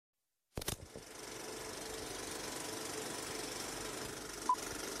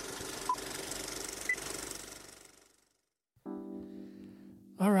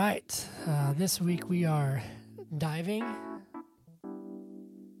All right. This week we are diving.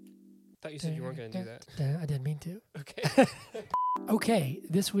 Thought you said you weren't going to do that. I didn't mean to. Okay. Okay.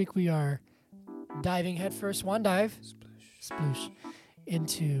 This week we are diving headfirst, swan dive, sploosh,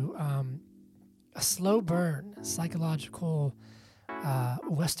 into a slow burn psychological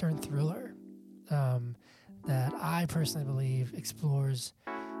Western thriller that I personally believe explores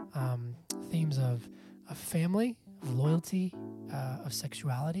themes of family, of loyalty, of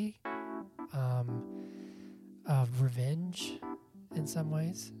sexuality, of revenge in some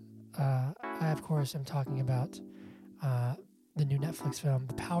ways. I, of course, am talking about the new Netflix film,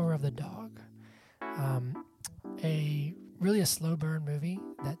 The Power of the Dog. Really a slow burn movie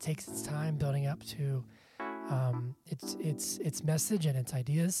that takes its time building up to its message and its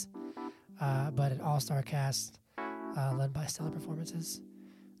ideas, but an all-star cast led by stellar performances,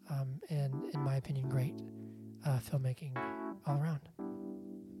 and in my opinion, great filmmaking all around.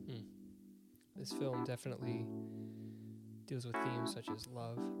 This film definitely deals with themes such as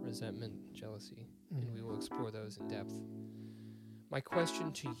love, resentment, jealousy, and we will explore those in depth. My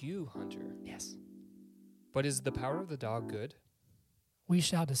question to you, Hunter. Yes. But is The Power of the Dog good? We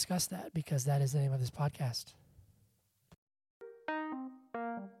shall discuss that because that is the name of this podcast.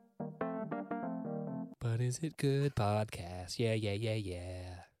 But is it good podcast? Yeah.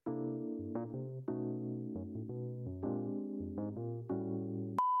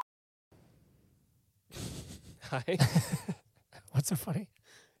 Hi. What's so funny?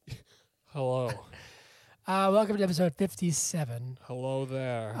 Hello. Welcome to episode 57. Hello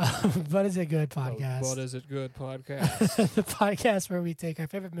there. But is it good podcast? But is it good podcast? The podcast where we take our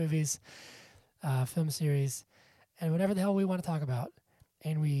favorite movies, film series, and whatever the hell we want to talk about,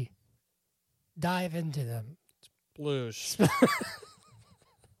 and we dive into them. Sploosh.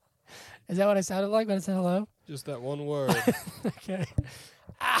 Is that what I sounded like when I said hello? Just that one word. Okay.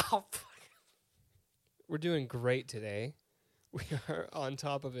 Ow! We're doing great today. We are on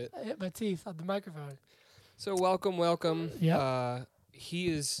top of it. I hit my teeth on the microphone. So welcome. Yep. He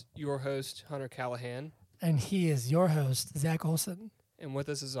is your host, Hunter Callahan. And he is your host, Zach Olson. And with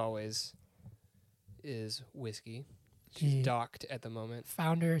us, as always, is Whiskey. She's docked at the moment.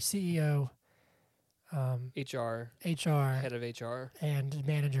 Founder, CEO, HR, head of HR, and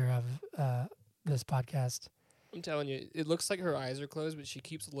manager of this podcast. I'm telling you, it looks like her eyes are closed, but she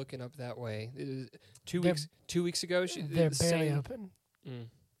keeps looking up that way. It is 2 They're- weeks. 2 weeks ago, They're barely open.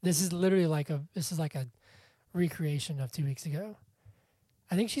 This is literally like a recreation of 2 weeks ago.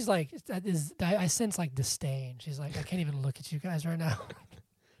 I think she's like, I sense like disdain. She's like, I can't even look at you guys right now.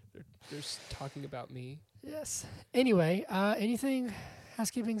 They're talking about me. Yes. Anyway, anything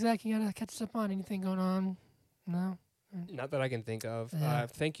housekeeping, Zach? You gotta catch us up on anything going on? No. Not that I can think of. Yeah.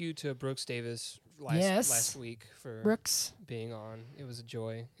 Thank you to Brooks Davis last week for Brooks being on. It was a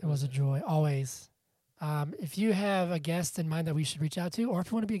joy. It was a joy, always. If you have a guest in mind that we should reach out to, or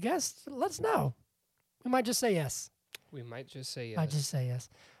if you want to be a guest, let us know. We might just say yes. We might just say yes. Might just say yes.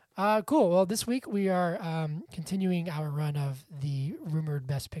 Cool. Well, this week we are continuing our run of the rumored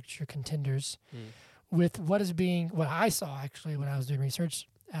Best Picture contenders with what I saw actually when I was doing research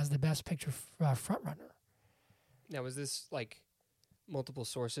as the Best Picture frontrunner. Now, was this like multiple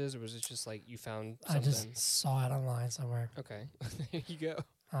sources, or was it just like you found something? I just saw it online somewhere. Okay. There you go.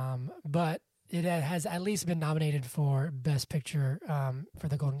 But it has at least been nominated for Best Picture for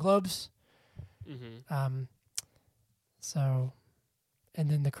the Golden Globes. Mm-hmm. So, and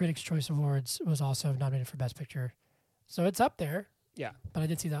then the Critics' Choice Awards was also nominated for Best Picture. So it's up there. Yeah. But I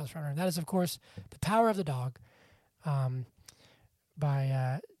did see that was frontrunner. That is, of course, The Power of the Dog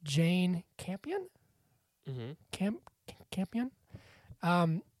by Jane Campion. Mm-hmm. Campion.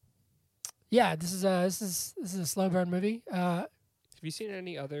 Yeah, this is a slow burn movie. Have you seen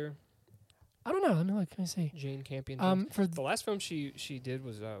any other? I don't know. Let me see. Jane Campion. For the last film she did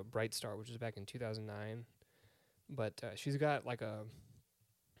was Bright Star, which was back in 2009. But she's got like a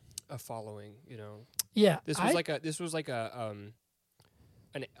following, you know. Yeah. This was like a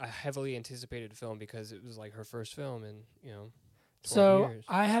heavily anticipated film because it was like her first film in 12 years.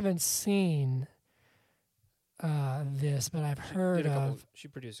 I haven't seen this, but I've heard of. She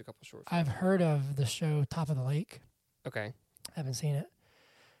produced a couple short films. I've heard of the show Top of the Lake. Okay. I haven't seen it.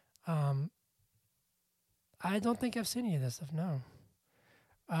 I don't think I've seen any of this stuff. No.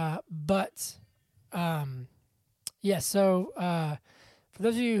 Yeah. So for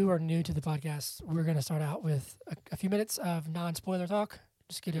those of you who are new to the podcast, we're going to start out with a few minutes of non-spoiler talk.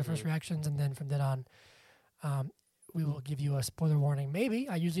 Just get your first reactions, and then from then on, we will give you a spoiler warning. Maybe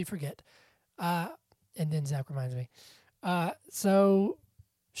I usually forget. And then Zach reminds me. So,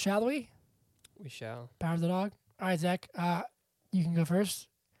 shall we? We shall. Power of the Dog. All right, Zach. You can go first.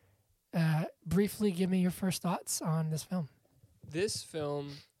 briefly give me your first thoughts on this film. This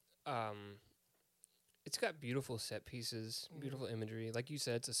film, it's got beautiful set pieces, beautiful imagery. Like you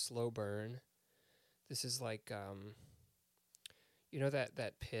said, it's a slow burn. This is like, you know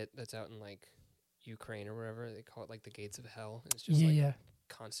that pit that's out in like Ukraine or wherever they call it, like the gates of hell. And it's just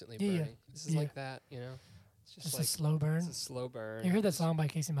constantly burning. This is like that, you know. It's just like a slow burn. It's a slow burn. You heard that song by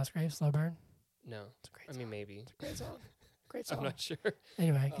Casey Musgrave, "Slow Burn"? No, It's a great I song. mean maybe. It's a great song. Great song. I'm not sure.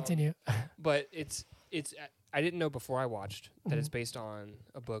 Anyway, continue. But it's. I didn't know before I watched that it's based on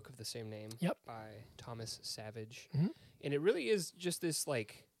a book of the same name. Yep. By Thomas Savage, Mhm. and it really is just this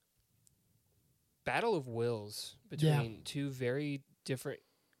like battle of wills between two very different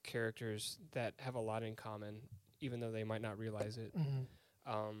characters that have a lot in common, even though they might not realize it. Mhm.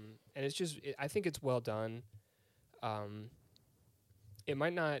 And it's just, I think it's well done. It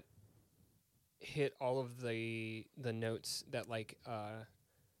might not hit all of the notes that like a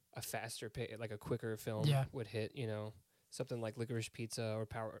faster like a quicker film would hit, you know, something like Licorice Pizza or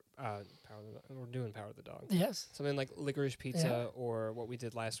we're doing Power of the Dog. Yes. Something like Licorice Pizza or what we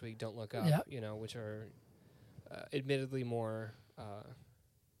did last week, Don't Look Up, you know, which are admittedly more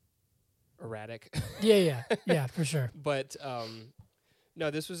erratic. Yeah, for sure. But no,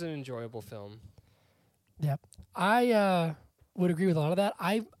 this was an enjoyable film. Yep. I would agree with a lot of that.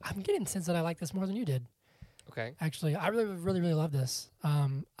 I'm getting the sense that I like this more than you did. Okay. Actually, I really love this.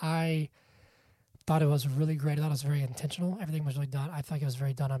 I thought it was really great. I thought it was very intentional. Everything was really done. I feel like it was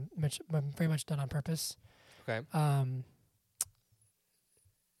very much done on purpose. Okay.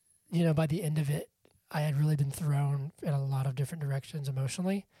 You know, by the end of it, I had really been thrown in a lot of different directions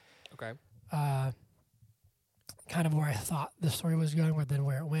emotionally. Okay. Kind of where I thought the story was going, than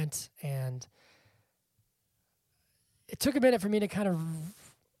where it went, and it took a minute for me to kind of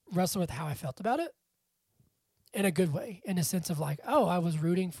wrestle with how I felt about it in a good way, in a sense of like, oh, I was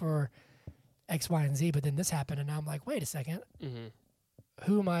rooting for X, Y, and Z, but then this happened, and now I'm like, wait a second,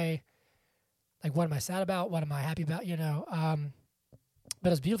 who am I? Like, what am I sad about? What am I happy about? You know,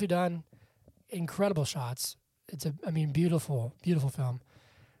 but it's beautifully done, incredible shots. It's beautiful film.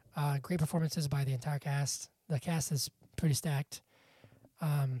 Great performances by the entire cast. The cast is pretty stacked.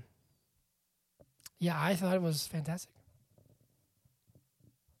 Yeah, I thought it was fantastic.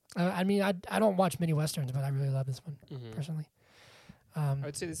 I don't watch many Westerns, but I really love this one, personally. I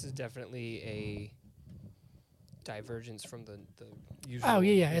would say this is definitely a divergence from the usual. Oh,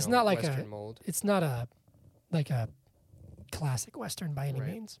 yeah. It's not like Western mold. It's not a classic Western by any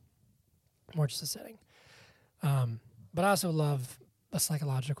means. More just a setting. But I also love a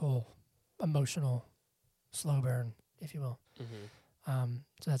psychological, emotional, slow burn, if you will.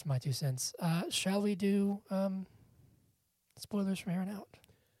 So that's my 2 cents. Shall we do spoilers from here on out?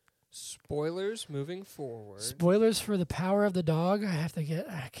 Spoilers moving forward. Spoilers for The Power of the Dog. I have to get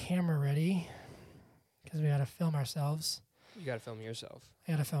a camera ready because we got to film ourselves. You got to film yourself.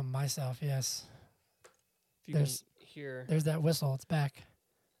 I got to film myself, yes. If you can hear. There's that whistle. It's back.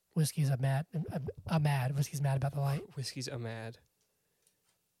 Whiskey's mad. Whiskey's mad about the light. Whiskey's mad.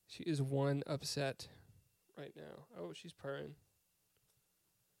 She is upset right now. Oh, she's purring.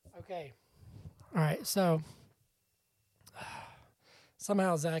 Okay. All right. So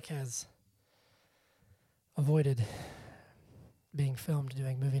somehow Zach has avoided being filmed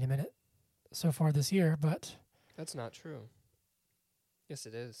doing Movie in a Minute so far this year, but that's not true. Yes,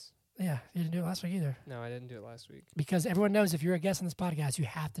 it is. Yeah, you didn't do it last week either. No, I didn't do it last week. Because everyone knows if you're a guest on this podcast, you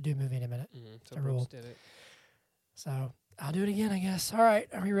have to do Movie in a Minute. So Brooks did it. So I'll do it again, I guess. All right,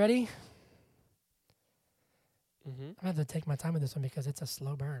 are we ready? I'm going to have to take my time with this one because it's a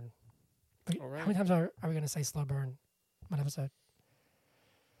slow burn. All right. How many times are we going to say slow burn one episode?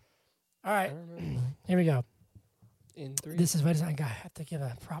 All right, here we go. In 3. This is, wait a second, I have to give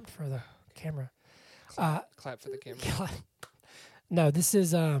a prompt for the camera. Clap for the camera. No, this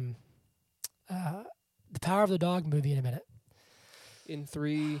is The Power of the Dog Movie in a Minute. In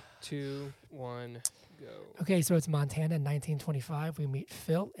 3, 2, 1, go. Okay, so it's Montana in 1925. We meet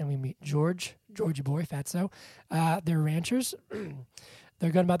Phil and we meet Georgie boy, Fatso. They're ranchers. They're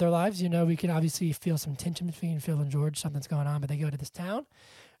going about their lives. You know, we can obviously feel some tension between Phil and George. Something's going on, but they go to this town.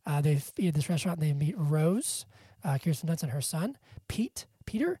 They eat at this restaurant and they meet Rose, Kirsten Dunst, and her son,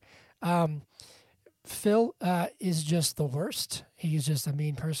 Peter. Phil is just the worst. He's just a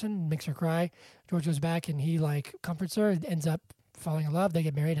mean person, makes her cry. George goes back and he comforts her, ends up falling in love. They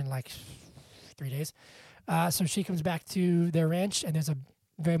get married in 3 days. So she comes back to their ranch and there's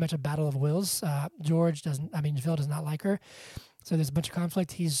very much a battle of wills. Phil does not like her. So there's a bunch of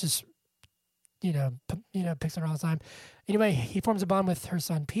conflict. He's just, picks on her all the time. Anyway, he forms a bond with her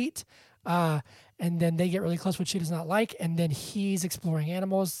son, Pete. And and then they get really close, which she does not like. And then he's exploring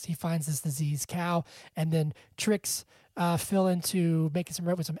animals. He finds this diseased cow, and then tricks Phil into making some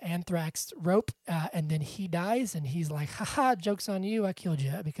rope with some anthrax rope, and then he dies. And he's like, "Haha, joke's on you! I killed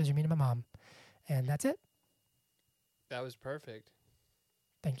you because you're mean to my mom." And that's it. That was perfect.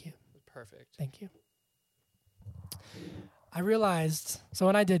 Thank you. Perfect. Thank you. I realized, so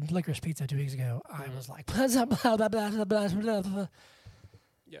when I did Licorice Pizza 2 weeks ago, I was like, blah, blah, blah, blah, blah, blah, blah, blah.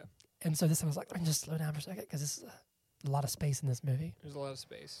 Yeah. And so this time I was like, let me just slow down for a second because this is a lot of space in this movie. There's a lot of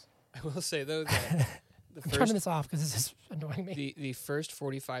space. I will say, though, that I'm turning this off because this is annoying me. The first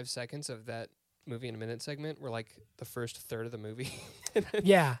 45 seconds of that movie in a minute segment were like the first third of the movie.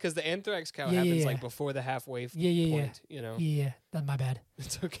 Yeah. Because the anthrax cow Yeah, happens yeah. like before the halfway Yeah. point, you know? Yeah, that's my bad.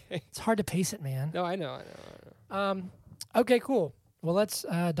 It's okay. It's hard to pace it, man. No, I know. Okay, cool. Well, let's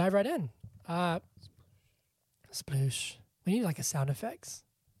dive right in. Sploosh. We need like a sound effect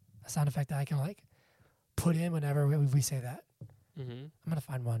that I can like put in whenever we say that. Mm-hmm. I'm gonna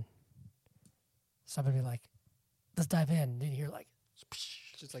find one. So I'm gonna be like, let's dive in. And you hear like,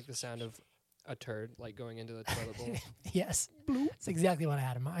 Just like the sound of a turd like going into the toilet bowl. yes, that's exactly what I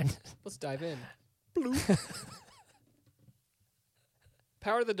had in mind. Let's dive in.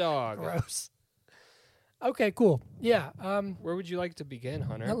 Power the dog. Gross. Okay, cool. Yeah. Where would you like to begin,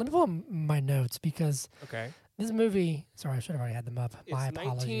 Hunter? Let me pull up my notes because Okay. this movie. Sorry, I should have already had them up. It's My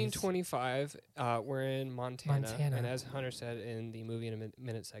apologies. 1925. We're in Montana. Montana. And as Hunter said in the movie in a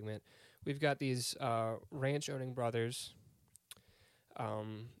minute segment, we've got these ranch-owning brothers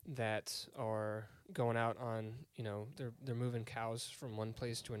that are going out on, they're moving cows from one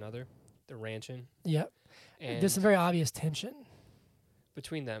place to another. They're ranching. Yep. And There's some very obvious tension.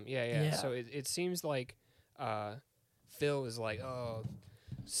 between them, yeah. Yeah. So it seems like Phil is like, oh,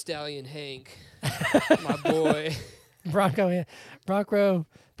 Stallion Hank, my boy. Bronco Henry.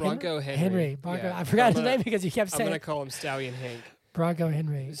 Bronco. Yeah. I forgot his I'm gonna- name because you kept I'm saying going to call him Stallion Hank. Bronco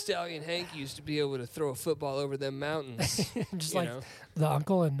Henry. Stallion Hank used to be able to throw a football over them mountains. Just you like know? the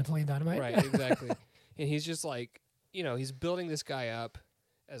uncle in Napoleon Dynamite. Right, exactly. And he's just like, he's building this guy up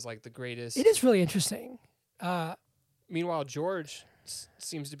as like the greatest. It is really interesting. Meanwhile, George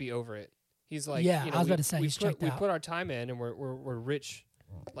seems to be over it. He's like, Yeah, I was about to say, he's checked we out. put our time in, and we're rich,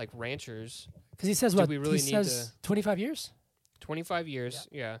 like ranchers. Because he says Do what? we really he need says 25 years? 25 years,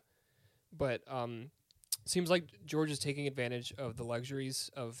 yeah. But seems like George is taking advantage of the luxuries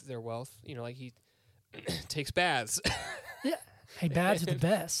of their wealth. Like he takes baths. Hey, baths are the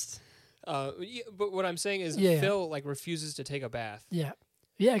best. Yeah, but what I'm saying is Yeah. Phil like refuses to take a bath. Yeah.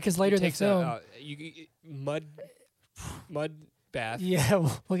 Yeah, because later in the Takes film. a mud bath. Yeah,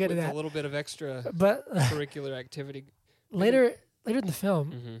 we'll get to with that. a little bit of extra But curricular activity. later in the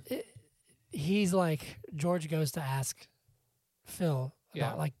film, Mm-hmm. he's like, George goes to ask Phil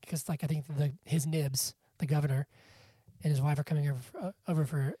Yeah. about because I think his nibs, the governor, and his wife are coming over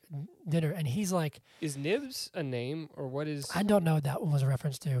for dinner, and he's like, Is Nibs a name or what is? I don't know what that one was a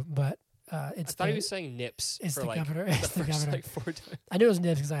reference to, but I it's thought he was saying Nips it's for the like governor. the It's the first governor. like 4 times. I knew it was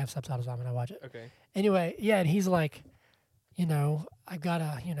nibs because I have subtitles on when I watch it. Okay. Anyway, yeah, and he's like, I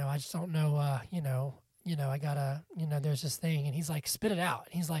gotta, I just don't know, I gotta, there's this thing, and he's like, spit it out.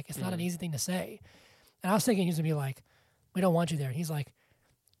 And he's like, it's not an easy thing to say. And I was thinking he's gonna be like, we don't want you there. And he's like,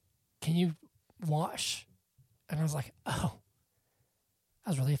 can you wash? And I was like, oh,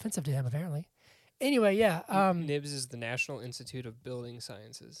 that was really offensive to him, apparently. Anyway, yeah. Nibs is the National Institute of Building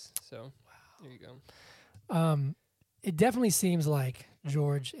Sciences. So there you go. It definitely seems like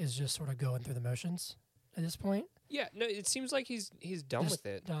George is just sort of going through the motions at this point. Yeah, no, it seems like he's done Just with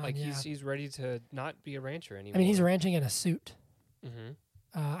it. done, Like yeah. he's ready to not be a rancher anymore. I mean, he's ranching in a suit. Mm-hmm.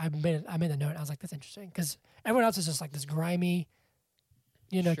 I made a note. And I was like, that's interesting because everyone else is just like this grimy,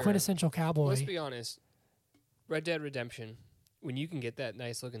 Sure. quintessential cowboy. Let's be honest. Red Dead Redemption, when you can get that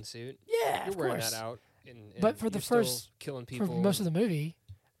nice looking suit, yeah, you're of wearing course. that out. And But for the you're still first- killing For people, most of the movie,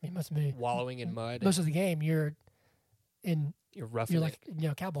 most of the movie, wallowing in mud, most of the game, you're roughing like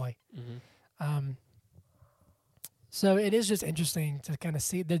cowboy. Mm-hmm. So it is just interesting to kind of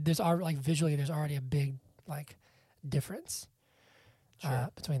see that there's already like visually there's already a big like difference Sure.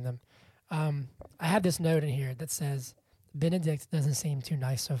 between them. I have this note in here that says Benedict doesn't seem too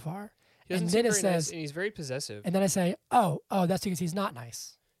nice so far. He doesn't And seem then it very nice, says- and he's very possessive. And then I say, oh, that's because he's not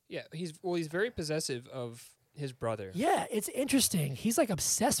nice. Yeah, he's very possessive of his brother. Yeah, it's interesting. He's like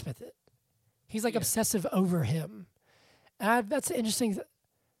obsessed with it. He's like Yeah. obsessive over him. And that's interesting.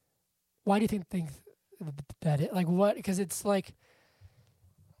 Why do you think that it like what? Because it's like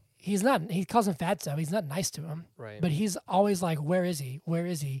he's not. He calls him Fatso. He's not nice to him. Right. But he's always like, "Where is he? Where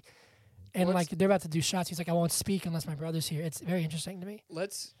is he?" And Well, like they're about to do shots. He's like, "I won't speak unless my brother's here." It's very interesting to me.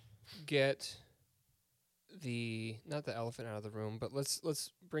 Let's get not the elephant out of the room, but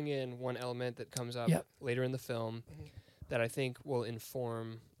let's bring in one element that comes up Yep. later in the film Mhm. that I think will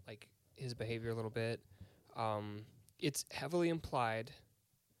inform like his behavior a little bit. It's heavily implied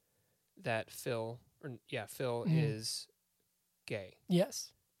that Phil Mhm. is gay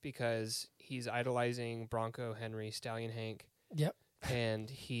Yes. because he's idolizing Bronco Henry, Stallion Hank, Yep. and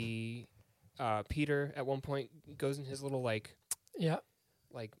he Peter at one point goes in his little like Yep.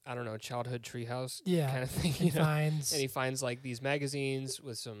 I don't know, childhood treehouse Yeah. kind of thing, He you know. finds And he finds like these magazines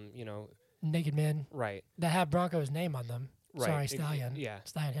with some, naked men right, that have Bronco's name on them. right, Sorry, Stallion. yeah,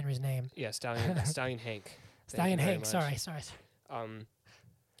 Stallion Henry's name. Stallion Hank. Thank Stallion you very Hank. much. Sorry.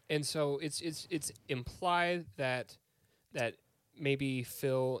 And so it's implied that maybe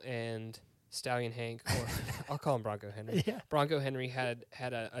Phil and Stallion Hank, or I'll call him Bronco Henry. Yeah. Bronco Henry had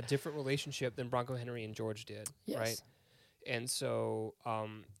a different relationship than Bronco Henry and George did, Yes. right? And so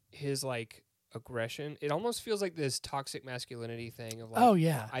his like aggression, it almost feels like this toxic masculinity thing of like, Oh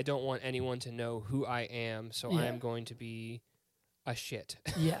yeah. I don't want anyone to know who I am, so I Yeah. am going to be a shit,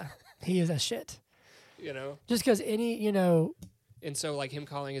 Yeah. He is a shit. you know? Just because And so like him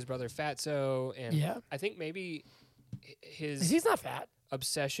calling his brother Fatso, and yeah. I think maybe his He's not fat.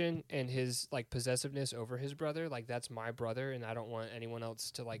 obsession and his like possessiveness over his brother, like that's my brother and I don't want anyone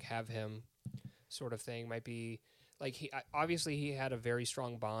else to like have him sort of thing, might be like obviously he had a very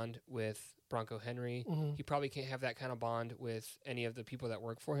strong bond with Bronco Henry. Mhm. He probably can't have that kind of bond with any of the people that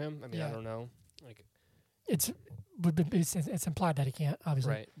work for him. I mean, I Yeah. don't know. Like It's implied that he can't,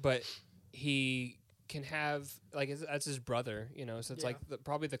 obviously. right, but he can have like that's his brother, you know, so it's Yeah. like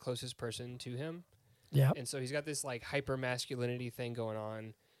probably the closest person to him. Yeah. And so he's got this like hyper masculinity thing going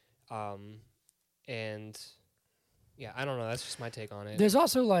on. And yeah, I don't know. That's just my take on it. There's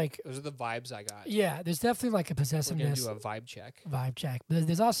also like, Those are the vibes I got. yeah, there's definitely like a We're gonna possessiveness do a vibe check. vibe check. But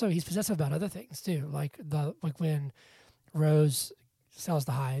there's also, he's possessive about other things too. Like when Rose sells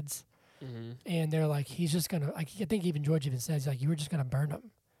the hides Mm-hmm. and they're like, he's just gonna, like, I think even George even says like, you were just gonna burn them.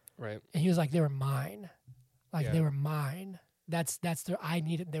 Right. And he was like, they were mine. Like Yeah. they were mine. That's I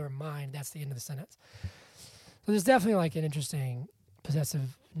needed, they were mine. That's the end of the sentence. So there's definitely like an interesting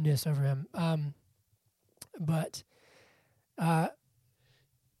possessiveness over him. But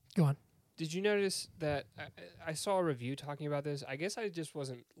go on. Did you notice that I saw a review talking about this? I guess I just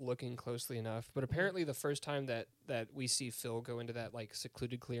wasn't looking closely enough. But apparently, the first time that we see Phil go into that like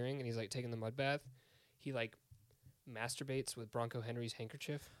secluded clearing and he's like taking the mud bath, he like masturbates with Bronco Henry's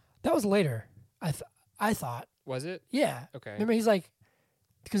handkerchief. That was later. I thought. Was it? Yeah. Okay. Remember, he's like,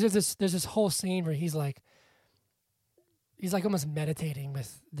 because there's this whole scene where he's like almost meditating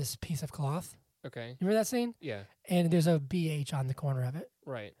with this piece of cloth. Okay. You remember that scene? Yeah. And there's a BH on the corner of it.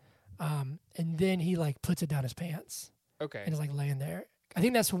 Right. And then he like puts it down his pants Okay. and is like laying there. I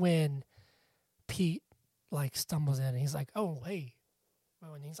think that's when Pete like stumbles in and he's like, "Oh, hey,"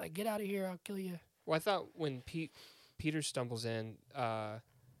 and he's like, "Get out of here! I'll kill you." Well, I thought when Peter stumbles in, because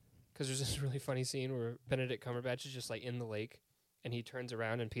there's this really funny scene where Benedict Cumberbatch is just like in the lake, and he turns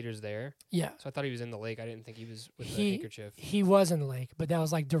around and Peter's there. Yeah. So I thought he was in the lake. I didn't think he was with the He- handkerchief. He was in the lake, but that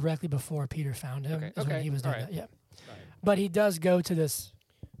was like directly before Peter found him. Okay, Is when okay, he was doing alright. that. Yeah. Right. But he does go to this,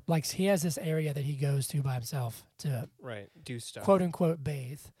 like he has this area that he goes to by himself to Right. Do stuff. quote unquote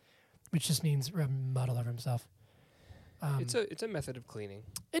bathe, which just means rub mud all over himself. It's a method of cleaning.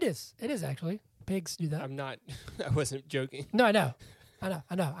 It is actually. Pigs do that. I'm not. I wasn't joking. No, I know.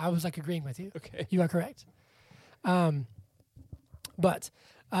 I was like agreeing with you. Okay. You are correct. But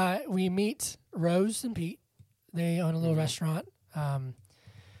we meet Rose and Pete. They own a little Mhm. restaurant. And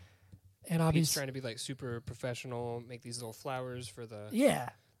Pete's obviously, trying to be like super professional, make these little flowers for the yeah,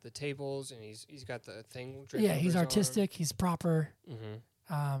 tables, and he's got the thing. yeah, he's artistic. He's proper.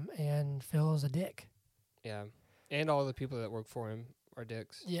 Mm-hmm. And Phil is a dick. Yeah, and all the people that work for him are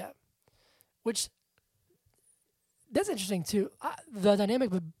dicks. Yeah, which that's interesting too. The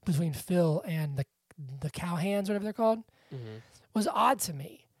dynamic between Phil and the cowhands, whatever they're called, Mm-hmm. was odd to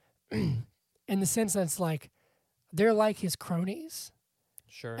me, in the sense that it's like they're like his cronies,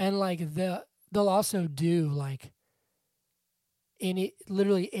 Sure. and like they'll also do like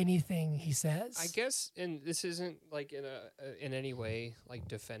literally anything he says. I guess, and this isn't like in any way like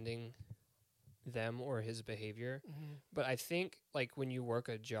defending them or his behavior, Mhm. but I think like when you work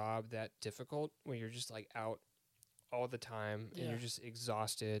a job that difficult, where you're just like out all the time and Yeah. you're just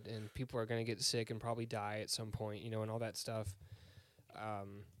exhausted, and people are gonna get sick and probably die at some point, you know, and all that stuff.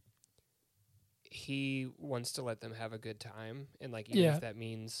 he wants to let them have a good time, and like even Yeah. if that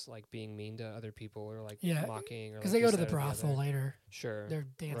means like being mean to other people or like Yeah, mocking or because like they go this, to the that, or brothel other. later. Sure. They're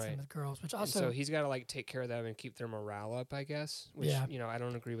dancing Right. with girls, which And also so he's got to like take care of them and keep their morale up, I guess. Which Yeah. you know, I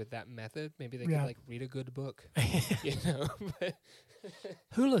don't agree with that method. Maybe they Yeah. could like read a good book, you know. But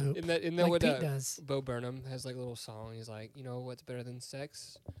hula hoop, isn't that like what Pete does. Bo Burnham has like a little song? He's like, you know, what's better than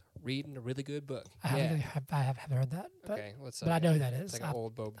sex? Reading a really good book. I haven't heard that, but Okay, let's. but I know who that It's is. like an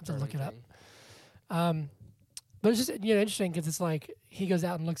old Bo have to Burnham look it up. thing. But it's just interesting because it's like he goes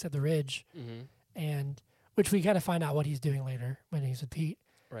out and looks at the ridge, Mm-hmm. and which we kind of find out what he's doing later when he's with Pete,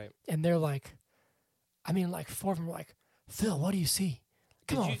 Right. and they're like, I mean, like four of them were like, Phil, what do you see?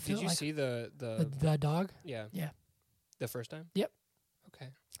 Come on, Phil. Did you like, see the the dog? yeah Yeah. the first time? Yep. Okay.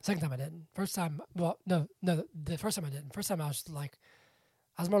 Second time I didn't. First time, well, no, the first time I didn't. First time I was like,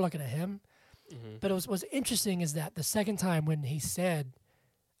 I was more looking at him. Mm-hmm. But what's interesting is that the second time when he said,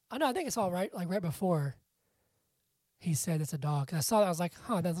 "Oh no, I think it's all right," like right before he said it's a dog. 'Cause I saw that, I was like,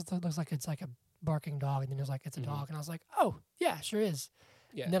 "Huh, that looks like it's like a barking dog," and then it was like it's a Mhm. dog, and I was like, "Oh yeah, sure is."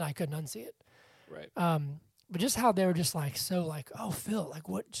 Yeah. And then I couldn't unsee it. Right. But just how they were just like so like, "Oh Phil, like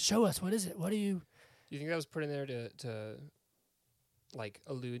what? Show us what is it? What do you?" Do you think that was put in there to like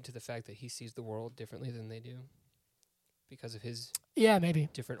allude to the fact that he sees the world differently than they do because of his Yeah, maybe.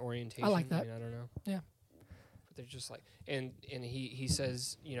 different orientation? like that. I mean, I don't know. Yeah. But they're just like, and he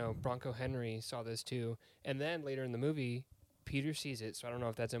says, you know, Bronco Henry saw this too, and then later in the movie, Peter sees it. So I don't know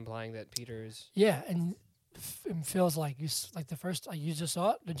if that's implying that Peter's. Yeah, and Phil's like, like the first, like you just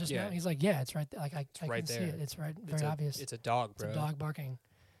saw it just Yeah. now. He's like, yeah, it's right there. Like I right can see there. it. It's right, very obvious. It's a dog, bro. It's a dog barking.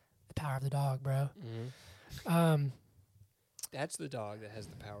 The power of the dog, bro. Mm-hmm. That's the dog that has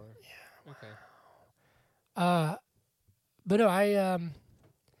the power. Yeah. Okay. But no, I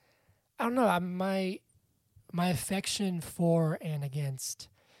don't know. My affection for and against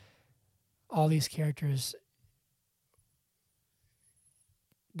all these characters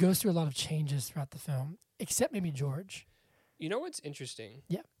goes through a lot of changes throughout the film, except maybe George. You know what's interesting?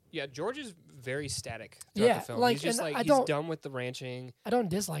 Yeah. Yeah, George is very static throughout Yeah, the film. like, He's just and like I he's don't- done with the ranching. I don't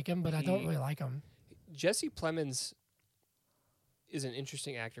dislike him, but I don't He- really like him. Jesse Plemons is an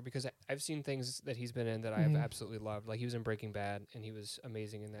interesting actor because I've seen things that he's been in that I have Mhm. absolutely loved. Like he was in Breaking Bad and he was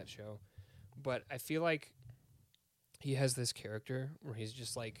amazing in that show. But I feel like he has this character where he's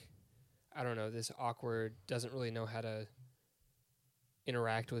just like, I don't know, this awkward, doesn't really know how to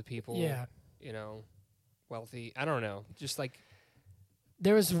interact with people. Yeah, You know, wealthy. I don't know. Just like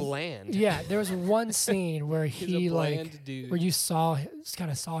there was bland. yeah, there was one scene where He's he a bland like dude. where you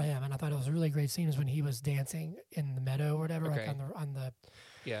kind of saw him, and I thought it was a really great scene was when he was dancing in the meadow or whatever, like Okay. on the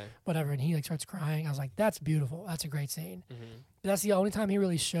Yeah. whatever, and he like starts crying. I was like, that's beautiful. That's a great scene. Mm-hmm. But that's the only time he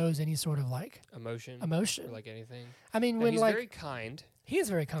really shows any sort of like Emotion. emotion. Or like anything. I mean, And when he's like very kind. he is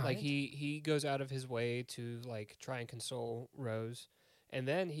very kind. Like he goes out of his way to like try and console Rose, and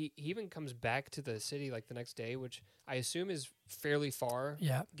then he even comes back to the city like the next day, which I assume is fairly far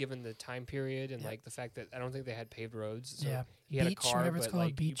yeah, given the time period and Yeah. like the fact that I don't think they had paved roads. So yeah. he had Beach, a car, whatever it's but called,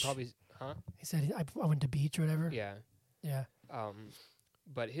 like beach. you probably He said I went to beach or whatever. yeah. Yeah.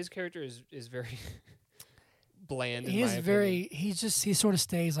 But his character is very bland. He in is my very. He sort of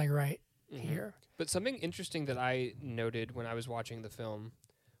stays like right opinion. Mhm. here. But something interesting that I noted when I was watching the film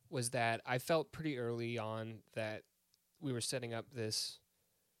was that I felt pretty early on that we were setting up this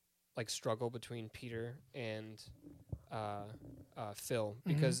like struggle between Peter and Phil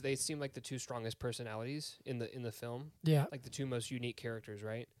because they seem like the two strongest personalities in the film, Yeah. like the two most unique characters,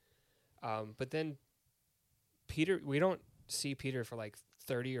 right? But then Peter, we don't see Peter for like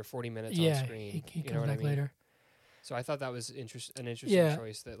 30 or 40 minutes on Yeah. screen. He you know comes what I back mean? later. So I thought that was an interesting Yeah.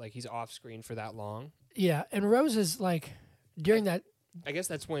 choice that like he's off screen for that long. Yeah, and Rose is like during that I guess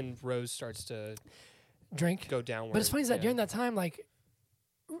that's when Rose starts to drink. go downward. But it's funny is that yeah. during that time, like,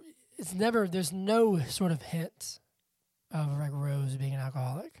 there's no sort of hint of like Rose being an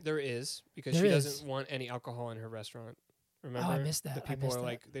alcoholic. There is, because There she is. doesn't want any alcohol in her restaurant. Remember? Oh, I missed that. The I people missed are that.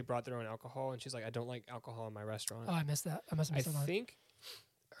 like, they brought their own alcohol, and she's like, I don't like alcohol in my restaurant. Oh, I missed that. I must have I missed that. think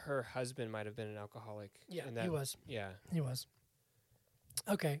her husband might have been an alcoholic. Yeah, in that, he was. Yeah. He was.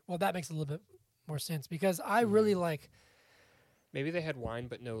 Okay, well that makes a little bit more sense because I Mm-hmm. really like. Maybe they had wine,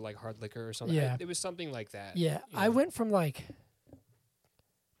 but no like hard liquor or something. Yeah. It was something like that. Yeah, you I know? went from like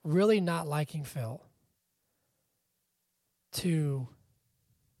really not liking Phil to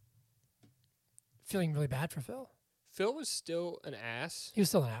feeling really bad for Phil. Phil was still an ass. He was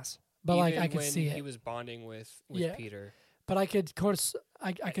still an ass, but like even I could when see he it. was bonding with Yeah. Peter. But I could, of course,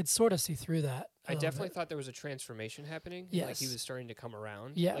 I could sort of see through that. I definitely thought there was a transformation happening. Like he Yes. was starting to come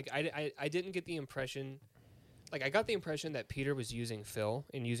around. Yeah. Like I didn't get the impression like I got the impression that Peter was using Phil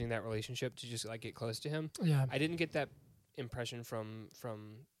and using that relationship to just like get close to him. Yeah. I didn't get that impression from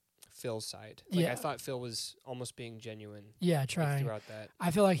Phil's side. Like Yeah. I thought Phil was almost being genuine Yeah, like, trying. throughout that.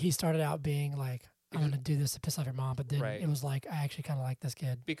 I feel like he started out being like, I'm Because- going to do this to piss off your mom, but then Right. it was like, I actually kind of like this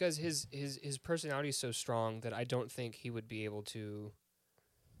kid. Because his personality is so strong that I don't think he would be able to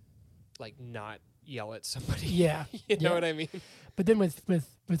like not yell at somebody. Yeah. You know Yeah. what I mean? But then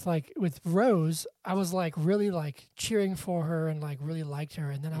with Rose, I was like really like cheering for her and like really liked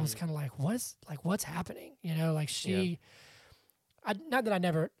her, and then I was kind of like, what's happening? You know, like she, not that I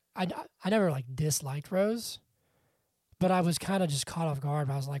never like disliked Rose, but I was kind of just caught off guard.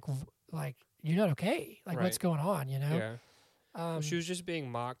 I was like you're not okay. Like what's Right. going on? You know? Yeah. Well, she was just being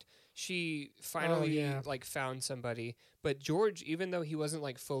mocked. She finally yeah. like found somebody, but George, even though he wasn't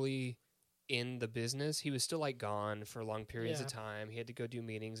like fully in the business, he was still like gone for long periods of time. He had to go do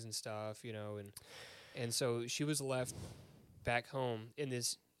meetings and stuff, you know, and so she was left back home in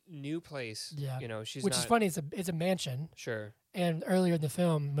this new place. Yeah. You know, she's Which not is funny. It's a mansion. sure. And earlier in the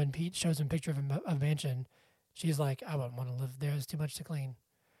film, when Pete shows him a picture of a mansion, she's like, I wouldn't want to live there. It's too much to clean.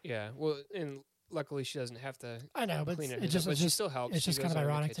 Yeah. Well, and luckily she doesn't have to I know, but clean it. it's herself, but she just still helps. it's She just kind goes of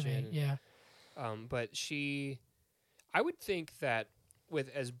over to the ironic to me. kitchen Yeah. But I would think that with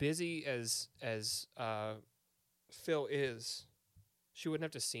as busy as Phil is, she wouldn't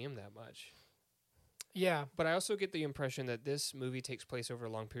have to see him that much. Yeah. But I also get the impression that this movie takes place over a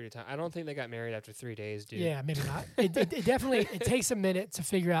long period of time. I don't think they got married after 3 days, dude. Yeah, maybe not. It definitely it takes a minute to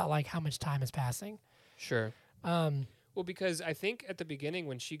figure out like how much time is passing. Sure. Um, Well, because I think at the beginning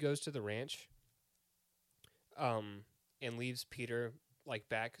when she goes to the ranch, and leaves Peter like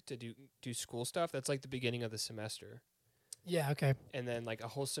back to do school stuff, that's like the beginning of the semester. yeah, okay. And then like a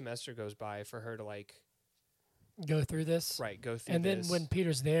whole semester goes by for her to like Go through this. go through And this. then when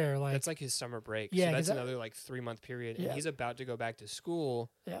Peter's there, like that's like his summer break. Yeah, so 'cause that's that- another like 3-month period. Yeah. And he's about to go back to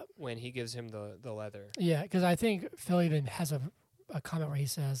school Yeah. when he gives him the leather. yeah, because I think Phil even has a comment where he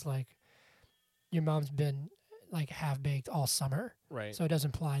says like, your mom's been like half baked all summer, Right. so it does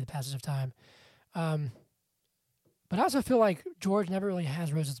imply the passage of time. But I also feel like George never really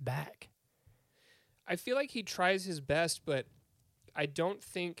has Rose's back. I feel like he tries his best, but I don't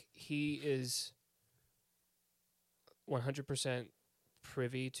think he is 100%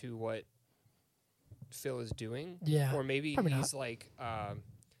 privy to what Phil is doing. Yeah. Or maybe probably he's like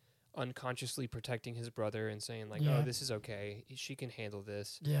unconsciously protecting his brother and saying like, Yeah. oh, this is okay. She can handle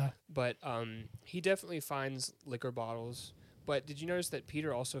this. Yeah. But he definitely finds liquor bottles. But did you notice that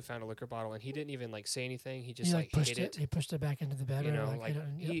Peter also found a liquor bottle and he didn't even like say anything? He just He like pushed hit it. He pushed it back into the bed. You or, know, like, like hit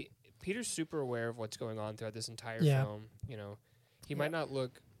it, yep. Peter's super aware of what's going on throughout this entire Yeah. film. You know, he Yeah. might not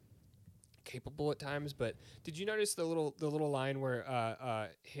look capable at times, but did you notice the little line where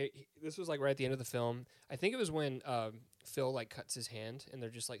this was like right at the end of the film? I think it was when Phil like cuts his hand and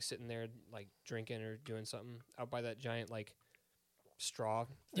they're just like sitting there like drinking or doing something out by that giant like straw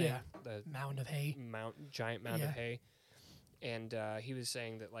thing, Yeah. the Mound of hay. giant mound Yeah. of hay. And he was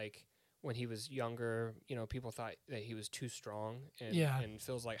saying that like when he was younger, you know, people thought that he was too strong, and Yeah. and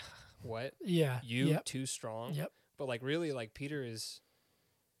Phil's like, what? Yeah. You Yep. too strong? Yep. But like really, like Peter's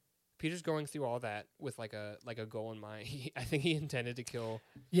going through all that with like a goal in mind. I think he intended to kill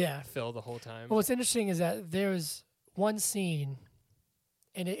Yeah. Phil the whole time. Well, what's interesting is that there was one scene,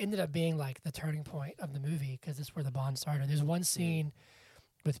 and it ended up being like the turning point of the movie because it's where the bond started. There's one scene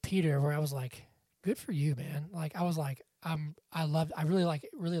with Peter where I was like, "Good for you, man!" Like I was like, I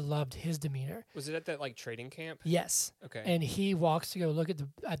really loved his demeanor. Was it at that like trading camp? Yes, Okay. and he walks to go look at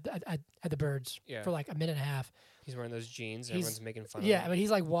the birds Yeah. for like a minute and a half. He's wearing those jeans. He's- Everyone's making fun Yeah, of him. but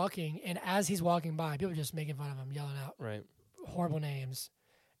he's like walking, and as he's walking by, people are just making fun of him, yelling out Right. horrible names,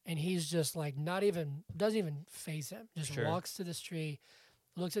 and he's just like doesn't even face him. Just Sure. walks to this tree,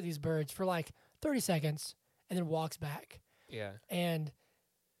 looks at these birds for like 30 seconds, and then walks back. Yeah. And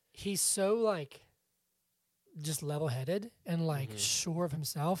he's so like just level-headed and like Mhm. sure of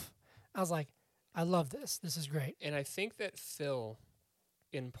himself. I was like, I love this. This is great. And I think that Phil,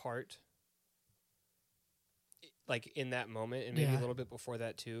 in part, like in that moment, and maybe Yeah. a little bit before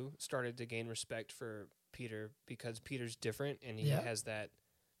that too, started to gain respect for Peter because Peter's different and he Yeah. has that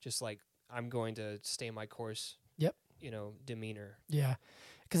just like, I'm going to stay my course, Yep. you know, demeanor. Yeah,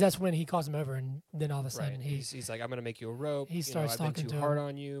 because that's when he calls him over, and then all of a Right. sudden He's like, I'm going to make you a rope. he you starts know, I've been talking too to hard him.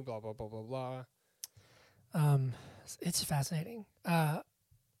 on you, blah, blah, blah, blah, blah. It's fascinating.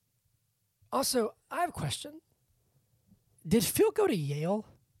 Also, I have a question. Did Phil go to Yale?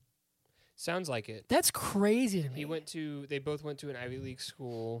 Sounds like it. That's crazy to me. They both went to an Ivy League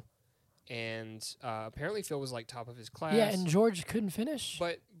school, and apparently Phil was like top of his class. Yeah, and George couldn't finish.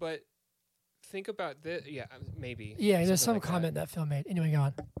 But think about this. Yeah, maybe. Yeah, there's some something like comment that Phil made. Anyway, go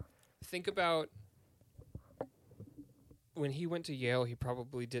on. Think about when he went to Yale. He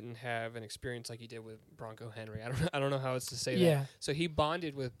probably didn't have an experience like he did with Bronco Henry. I don't know how else to say that. Yeah, So he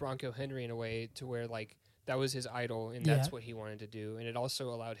bonded with Bronco Henry in a way to where like that was his idol and Yeah. that's what he wanted to do, and it also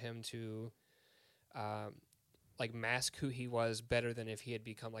allowed him to like mask who he was better than if he had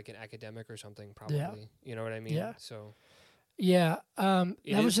become like an academic or something. Probably, you know what I mean? Yeah. So yeah. it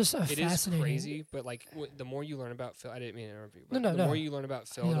That was is- just a it is fascinating. crazy, but like the more you learn about Phil, I didn't mean to interrupt you. No, But no, the no. more you learn about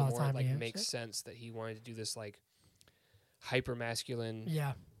Phil, hear the all the more time it like to you, makes shit. sense that he wanted to do this like hyper masculine,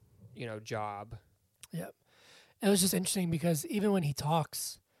 Yeah, job. it was just interesting because even when he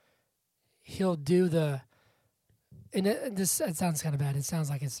talks, he'll do the. And it sounds kind of bad. It sounds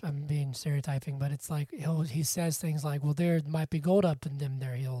like I'm being stereotyping, but it's like he says things like, "Well, there might be gold up in them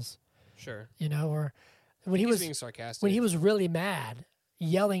their heels," Sure, or when he he's was being sarcastic. when he was really mad,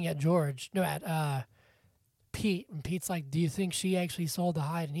 yelling at at Pete, and Pete's like, "Do you think she actually sold the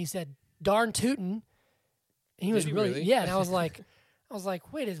hide?" And he said, "Darn tootin'." And he was he really, really? yeah. And I was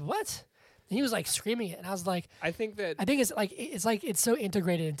like, wait, is what? And he was like screaming it, and I was like, I think that I think it's so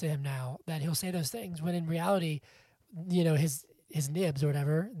integrated into him now that he'll say those things when in reality, his nibs or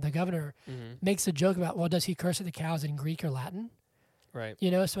whatever, the governor makes a joke about, well, does he curse at the cows in Greek or Latin? right.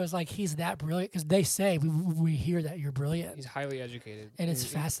 So it's like he's that brilliant because they say we hear that you're brilliant, He's highly educated, and it's you-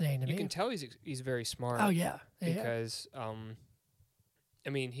 fascinating to You me. can tell he's very smart. Oh yeah, yeah. Because I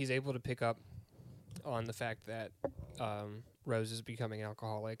mean he's able to pick up on the fact that Rose is becoming an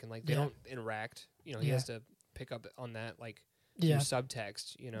alcoholic and like they Yeah. don't interact. He Yeah. has to pick up on that like through Yeah.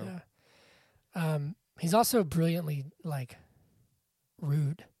 subtext. Yeah. He's also brilliantly like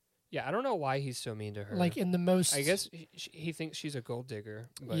rude, Yeah, I don't know why he's so mean to her. like in the most. I guess he thinks she's a gold digger.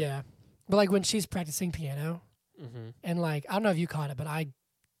 But, Yeah, but like when she's practicing piano, hmm and like I don't know if you caught it, but I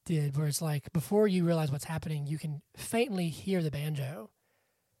did. Where it's like before you realize what's happening, you can faintly hear the banjo,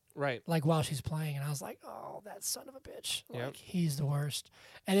 Right. like while she's playing, and I was like, "Oh, that son of a bitch! Yep. Like he's the worst."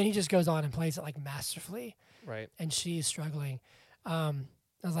 And then he just goes on and plays it like masterfully, Right. and she's struggling. I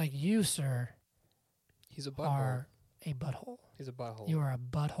was like, "You, sir, He's a butthole. are a butthole. He's a butthole. You are a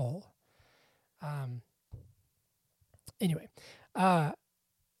butthole." Anyway, yeah.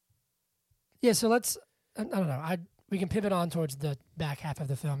 So let's. I don't know. We can pivot on towards the back half of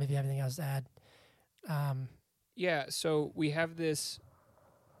the film if you have anything else to add. Yeah, so we have this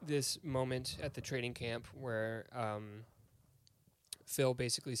moment at the training camp where Phil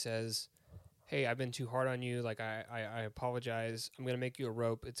basically says, "Hey, I've been too hard on you. Like I apologize. I'm gonna make you a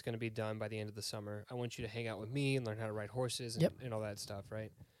rope. It's gonna be done by the end of the summer. I want you to hang out with me and learn how to ride horses and, Yep. and all that stuff,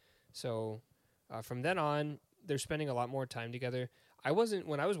 right?" So from then on, they're spending a lot more time together.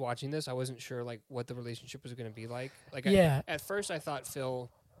 When I was watching this, I wasn't sure like what the relationship was gonna be like. Like Yeah. at first, I thought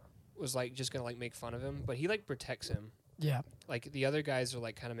Phil was like just gonna like make fun of him, but he like protects him. Yeah. Like the other guys are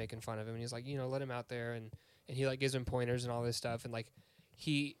like kind of making fun of him, and he's like, let him out there, and he like gives him pointers and all this stuff, and like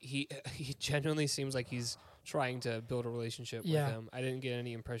he he genuinely seems like he's trying to build a relationship Yeah. with him. I didn't get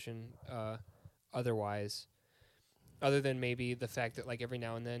any impression otherwise, other than maybe the fact that like every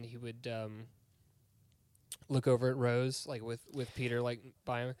now and then he would look over at Rose like with Peter like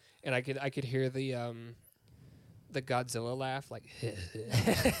by him, and I could hear the Godzilla laugh like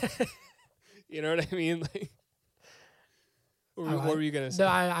you know what I mean like. What were you gonna say? No,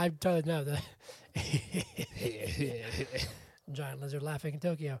 I totally know the giant lizard laughing in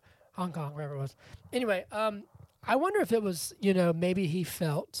Tokyo, Hong Kong, wherever it was. Anyway, I wonder if it was maybe he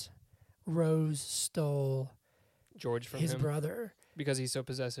felt Rose stole George from his him brother, because he's so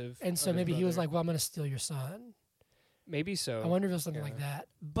possessive, and of so his maybe he was brother. like, "Well, I'm going to steal your son." Maybe so. I wonder if it was something like yeah. that.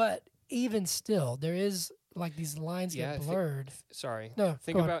 But even still, there is like these lines Yeah, get blurred. Sorry. No,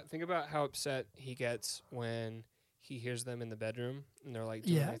 Think go on. about how upset he gets when he hears them in the bedroom and they're like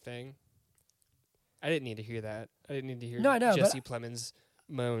doing Yeah. their thing. I didn't need to hear that. I didn't need to hear No, I know, but- Jesse Plemons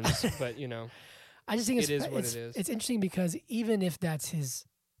moans, but I just think It is what it is. It's interesting because even if that's his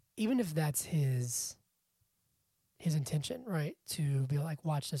intention, right, to be like,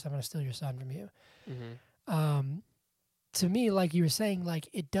 watch this, I'm going to steal your son from you. hmm To me, like you were saying, like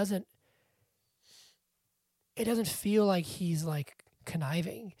it doesn't feel like he's like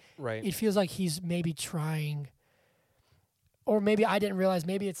conniving. right. It feels like he's maybe trying, or maybe I didn't realize.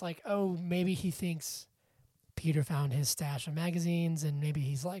 Maybe it's like, oh, maybe he thinks Peter found his stash of magazines, and maybe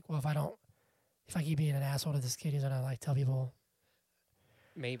he's like, well, if I keep being an asshole to this kid, he's gonna like tell people.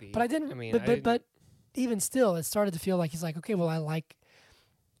 Maybe. But I didn't. I mean, but even still, it started to feel like he's like, okay, well, I like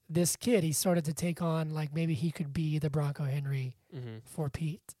this kid. He started to take on like maybe he could be the Bronco Henry hmm for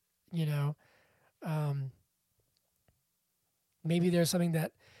Pete. Maybe there's something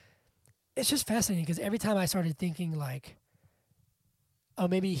that it's just fascinating because every time I started thinking like, oh,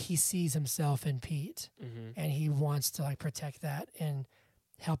 maybe he sees himself in Pete Mm-hmm. and he wants to like protect that and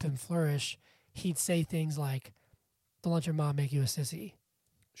help him flourish, he'd say things like, "Don't let your mom make you a sissy,"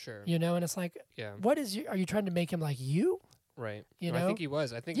 Sure. you know. And it's like, Yeah. what is you? Are you trying to make him like you? Right. You No, I know? think he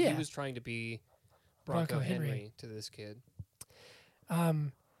was. I think Yeah. he was trying to be Bronco Henry to this kid.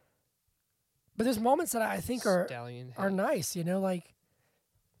 But there's moments that I think are Stallion are nice, you know, like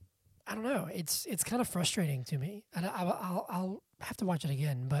I don't know, it's kind of frustrating to me, and I'll have to watch it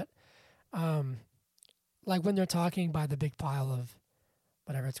again. But like when they're talking by the big pile of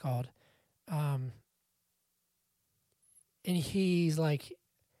whatever it's called, and he's like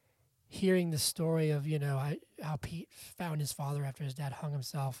hearing the story of how Pete found his father after his dad hung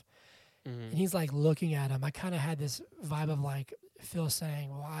himself, Mm-hmm. and he's like looking at him. I kind of had this vibe of like Phil saying,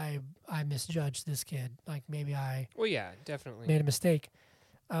 "Well, I misjudged this kid. Like maybe I Well, yeah, definitely. made a mistake."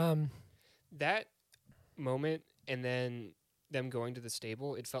 That moment and then them going to the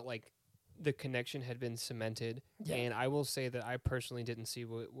stable, it felt like the connection had been cemented. Yeah. And I will say that I personally didn't see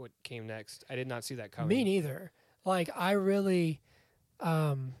what came next. I did not see that coming. Me neither. Like I really,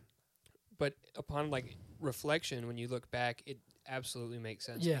 But upon like reflection, when you look back, it absolutely makes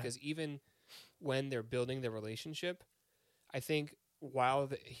sense. Yeah. Because even when they're building their relationship, I think while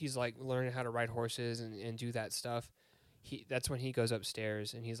he's like learning how to ride horses and do that stuff, that's when he goes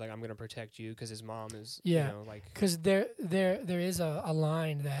upstairs and he's like, "I'm going to protect you," because his mom is, Yeah. like, because there is a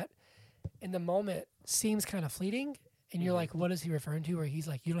line that in the moment seems kind of fleeting, and you're Mhm. like, what is he referring to? Where he's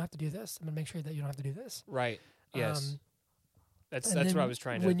like, "You don't have to do this. I'm gonna make sure that you don't have to do this." right. Yes. That's And what then I was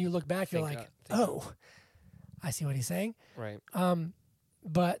trying to. When you look back, you're think like, think of. "Oh, I see what he's saying." Right.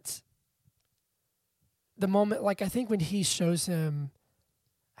 But the moment, like I think when he shows him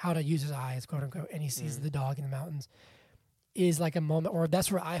how to use his eyes, quote unquote, and he sees Mhm. the dog in the mountains, is like a moment, or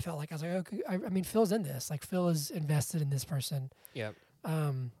that's where I felt like I was like, okay, I mean, Phil's in this. Like Phil is invested in this person. Yep.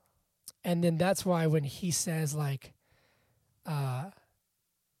 And then that's why when he says like,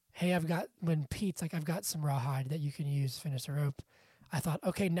 "Hey, when Pete's like, I've got some rawhide that you can use to finish the rope," I thought,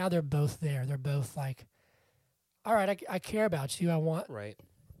 okay, now they're both there. They're both like, all right, I care about you. I want, Right.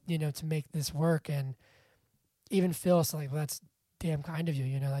 to make this work. And even Phil's like, well, that's damn kind of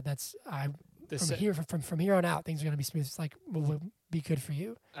you. Like from here on out, things are going to be smooth. It's like, will be good for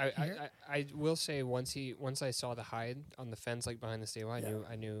you. I will say once I saw the hide on the fence like behind the stable, Yeah.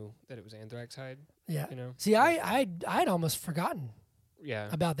 I knew that it was anthrax hide. Yeah. You know. See, I'd almost forgotten Yeah.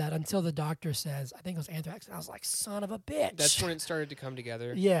 about that until the doctor says, I think it was anthrax. And I was like, son of a bitch. That's when it started to come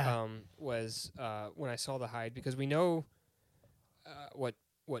together. Yeah. Was when I saw the hide, because we know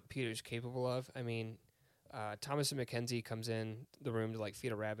what Peter's capable of. I mean, Thomas and Mackenzie comes in the room to like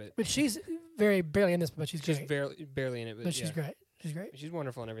feed a rabbit. But she's barely in this, but she's great. barely in it, But she's great. She's great. She's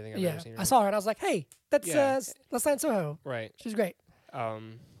wonderful in everything I've Yeah. ever seen her I in. saw her and I was like, hey, that's Yeah. Leslie Soho. Right. She's great.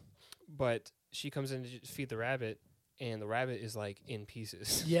 But she comes in to just feed the rabbit, and the rabbit is like in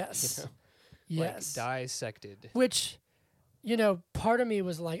pieces. Yes. You know? Yes. Like dissected. Which, part of me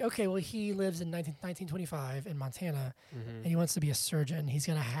was like, okay, well, he lives in 1925 in Montana, and he wants to be a surgeon. He's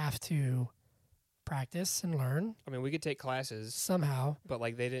going to have to practice and learn I mean, we could take classes, somehow. but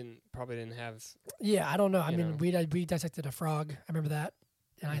like they probably didn't have. Yeah, I don't know. I You mean, know. we dissected a frog. I remember that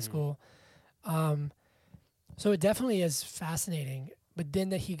in high Mhm. school. So it definitely is fascinating. But then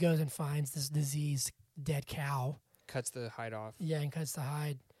that he goes and finds this diseased dead cow. Cuts the hide off. Yeah, and cuts the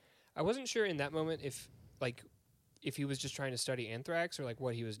hide. I wasn't sure in that moment if he was just trying to study anthrax or like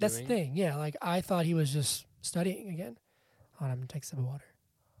what he was That's doing. the thing. Yeah, like I thought he was just studying again. Hold on, I'm gonna take a sip of water.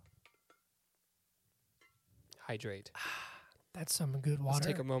 Hydrate. That's some good water. Let's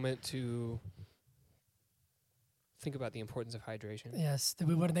take a moment to think about the importance of hydration. Yes. Do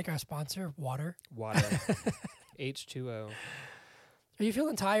we want to thank our sponsor, water? Water. H2O. Are you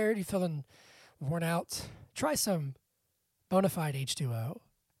feeling tired? You feeling worn out? Try some Bonafide H2O.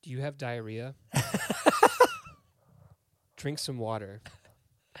 Do you have diarrhea? Drink some water.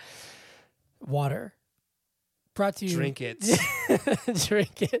 Water. Brought to you. Drink it.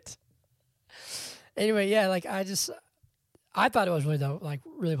 Drink it. Anyway, yeah, like I thought it was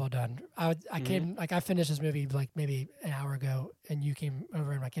really well done. I came, like I finished this movie like maybe an hour ago, and you came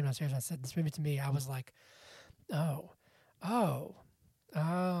over and I came downstairs and I said, this movie to me, I was like, oh.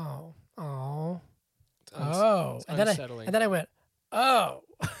 It's And unsettling. then I went, oh.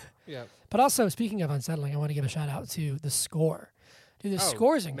 Yeah. But also, speaking of unsettling, I want to give a shout out to the score. Dude, the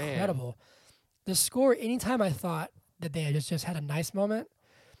score is incredible. The score, anytime I thought that they had just had a nice moment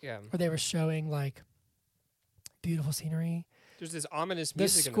Yeah. where they were showing like beautiful scenery, There's this ominous The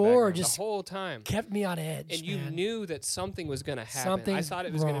music in the score background just the whole time. kept me on edge. And you man. knew that something was going to happen. I Something's thought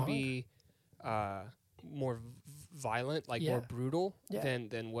it was going to wrong. be more violent, like Yeah. more brutal Yeah.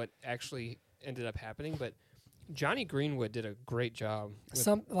 than what actually ended up happening. But Johnny Greenwood did a great job.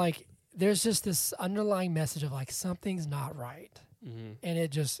 There's just this underlying message of like something's not right, Mm-hmm. and it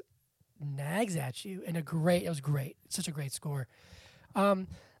just nags at you. And it was great. It's such a great score. Let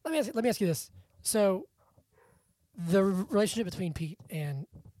me ask you this. So the relationship between Pete and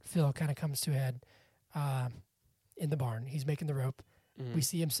Phil kind of comes to a head in the barn. He's making the rope. Mm-hmm. We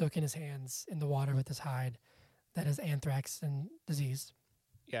see him soaking his hands in the water with his hide that has anthrax and disease.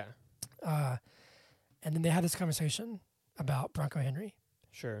 Yeah, And then they have this conversation about Bronco Henry.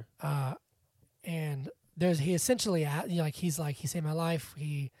 sure. And he essentially he saved my life.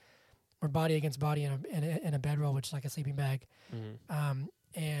 We're body against body in a bedroll, which is like a sleeping bag. Mm-hmm.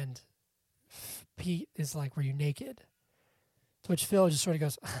 And Pete is like, "Were you naked?" To which Phil just sort of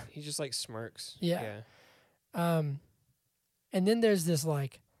goes, He just like smirks. Yeah. Yeah. And then there's this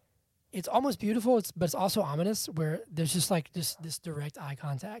like, it's almost beautiful, but it's also ominous, where there's just like this direct eye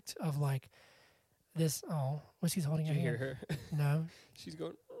contact of like this. Oh, what's he's holding Did you her hear hand? her? No. She's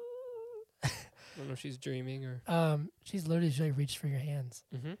going. I don't know if she's dreaming or. She's literally just like reached for your hands.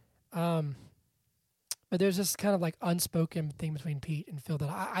 Mm-hmm. But there's this kind of like unspoken thing between Pete and Phil that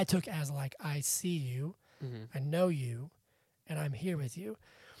I took as like, I see you, Mm-hmm. I know you, and I'm here with you.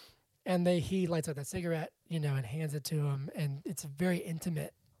 And he lights up that cigarette, and hands it to him, and it's a very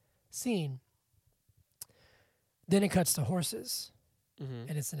intimate scene. Then it cuts to horses, Mm-hmm.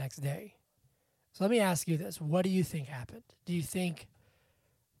 and it's the next day. So let me ask you this: what do you think happened? Do you think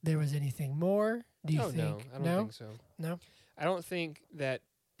there was anything more? Do you think no, I don't think so. No? I don't think that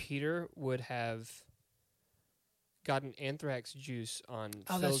Peter would have gotten anthrax juice on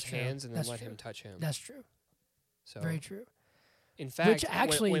Oh, that's Phil's true. hands and then That's let true. him touch him. That's true. So, Very true. in fact,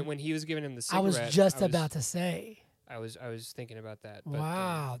 actually- when he was giving him the I cigarette, was just about to say. I was thinking about that. But,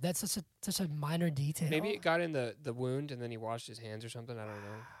 Wow, that's such a minor detail. maybe it got in the wound and then he washed his hands or something. I don't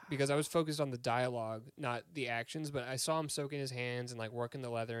know. Because I was focused on the dialogue, not the actions. But I saw him soaking his hands and like working the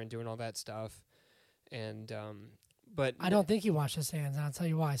leather and doing all that stuff. And but I don't think he washed his hands, and I'll tell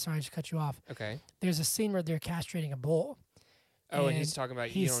you why. Sorry, I just cut you off. Okay. There's a scene where they're castrating a bull. Oh, and he's talking about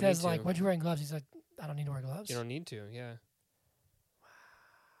He you don't says need like, to. "When you wearing gloves?" He's like, "I don't need to wear gloves." You don't need to. Yeah.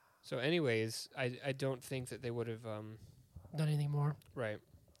 So, anyways, I don't think that they would have Done anything more. right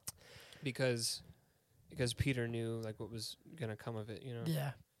because Peter knew like what was gonna come of it.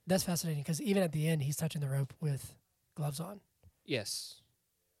 Yeah, that's fascinating because even at the end, he's touching the rope with gloves on. Yes.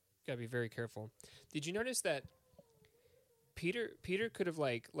 Gotta be very careful. Did you notice that Peter could have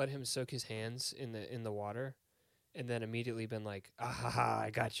like let him soak his hands in the water, and then immediately been like, "Ah ha ha! I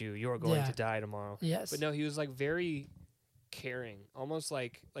got you. You're going Yeah. to die tomorrow." Yes, But no, he was like very caring, almost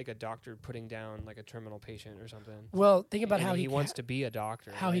like a doctor putting down like a terminal patient or something. Well, think about And how he wants to be a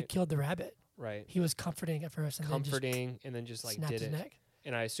doctor. how he right? killed the rabbit. Right. He was comforting at first, and Comforting, and then just then like snapped did his it. neck.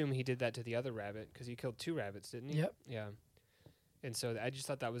 And I assume he did that to the other rabbit because he killed 2 rabbits, didn't he? Yep. Yeah. And so I just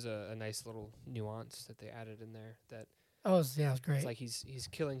thought that was a nice little nuance that they added in there. That Oh, it was great. it's like he's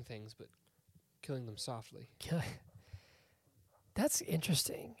killing things, but killing them softly. That's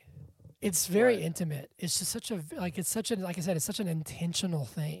interesting. It's very What? intimate. It's just like I said, it's such an intentional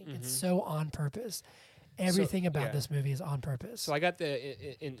thing. It's Mhm. so on purpose. Everything about yeah. this movie is on purpose. So I got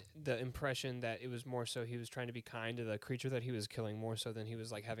the impression that it was more so he was trying to be kind to the creature that he was killing, more so than he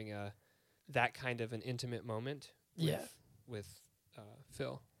was like having that kind of an intimate moment. Yeah. With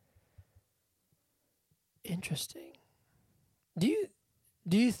Phil. Interesting. Do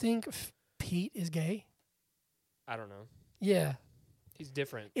you think Pete is gay? I don't know. Yeah. He's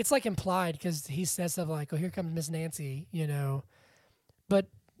different. It's like implied because he says stuff like, "Oh, here comes Miss Nancy," But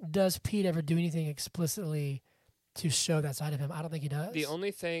does Pete ever do anything explicitly to show that side of him? I don't think he does. The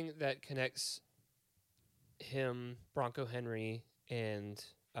only thing that connects him, Bronco Henry, and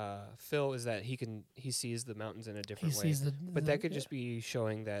Phil is that he sees the mountains in a he different way. sees But that could just be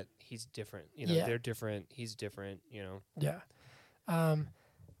showing that he's different. Yeah. They're different. He's different. Yeah.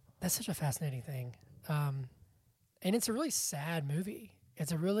 That's such a fascinating thing. And it's a really sad movie.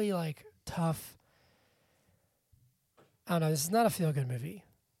 It's a really like tough. I don't know. This is not a feel good movie.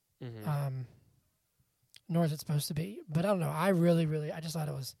 Mm-hmm. Nor is it supposed to be. But I don't know. I just thought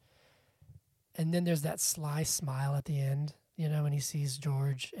it was. And then there's that sly smile at the end, when he sees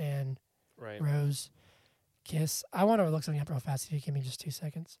George and Right. Rose kiss. I want to look something up real fast if you give me just 2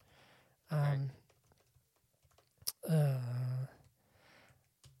 seconds.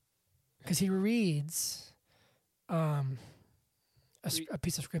 Because he reads a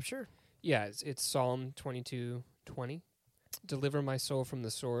piece of scripture. Yeah, it's Psalm 22:20. Deliver my soul from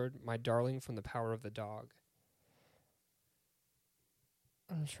the sword, my darling from the power of the dog.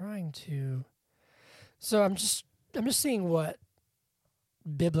 I'm trying to. So I'm just seeing what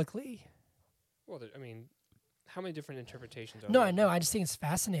biblically. Well, I mean, how many different interpretations are No, there? I know. I just think it's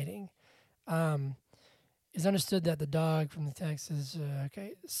fascinating. It's understood that the dog from the text is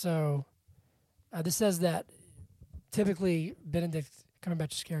okay. So this says that typically Benedict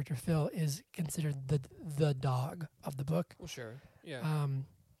Cumberbatch's character Phil is considered the dog of the book. Well, sure. Yeah.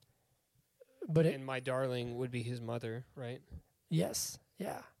 But And my darling would be his mother, right? yes,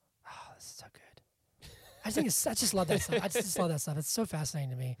 yeah. Oh, this is so good. I just love that stuff. I just love that stuff. It's so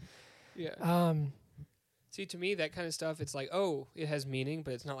fascinating to me. Yeah. See, to me, that kind of stuff, it's like, oh, it has meaning,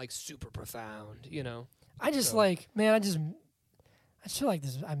 but it's not like super profound, you know? I just So- like, man. I just feel like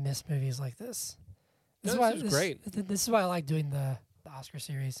this. I miss movies like this. No, why this is great. This is why I like doing the Oscar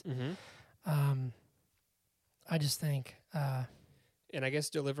series. Mm-hmm. I just think, And I guess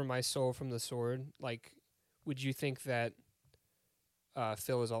Deliver My Soul from the Sword, like, would you think that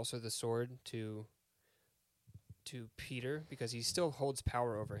Phil is also the sword to Peter? Because he still holds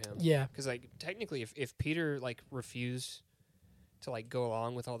power over him. yeah, Because, like, technically, if Peter, like, refused to, like, go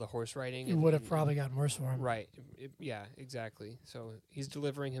along with all the horse riding... it would have probably gotten worse for him. Right. Yeah, exactly. So he's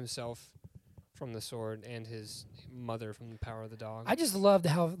delivering himself from the sword and his mother from the power of the dog. I just loved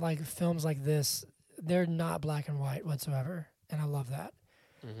how like films like this, they're not black and white whatsoever, and I love that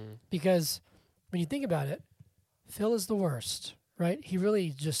Mm-hmm. because when you think about it, Phil is the worst, right? He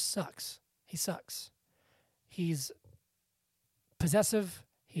really just sucks. He sucks. He's possessive.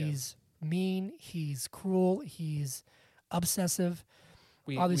 Yeah. He's mean. He's cruel. He's obsessive.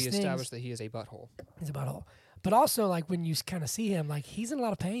 We all these established things. that he is a butthole. He's a butthole. But also, like when you kind of see him, like he's in a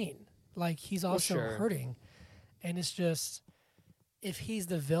lot of pain. Like he's Well, also sure. hurting, and it's just if he's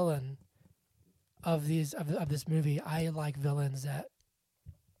the villain of these of this movie, I like villains that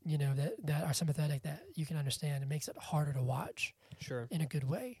that are sympathetic, that you can understand. It makes it harder to watch Sure. in a good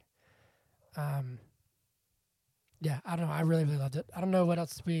way. Yeah, I don't know. I really loved it. I don't know what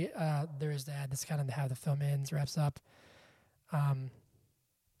else there is to add. This is kind of how the film ends, wraps up.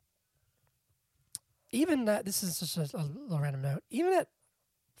 Even that, this is just a little random note. Even at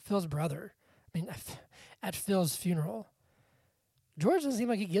Phil's brother, I mean, at Phil's funeral, George doesn't seem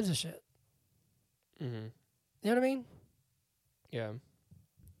like he gives a shit. Mm-hmm. You know what I mean? Yeah.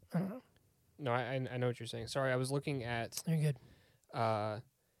 I don't know. No, I know what you're saying. Sorry, I was looking at... You're good.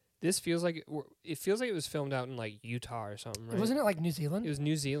 This feels like... It feels like it was filmed out in, like, Utah or something, right? Wasn't it like New Zealand? It was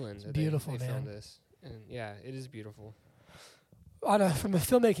New Zealand. That beautiful, they filmed man. this. And, yeah, it is beautiful. From a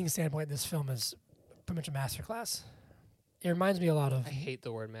filmmaking standpoint, this film is pretty much a masterclass. It reminds me a lot of... I hate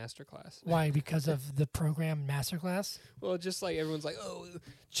the word masterclass. Why? Because of the program Masterclass? Well, just like everyone's like, oh,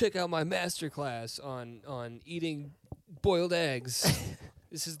 check out my masterclass on eating boiled eggs.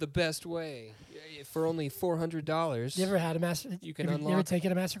 This is the best way. For only $400. You ever had a master? You can You ever unlock...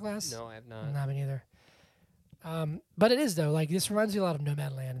 taken a masterclass? No, I have not. Not me neither. But it is though. Like this reminds me a lot of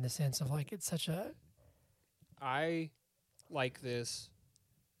Nomadland in the sense of like it's such a... I like this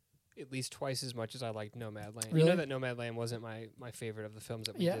at least twice as much as I liked Nomadland. You Really? know that Nomadland wasn't my favorite of the films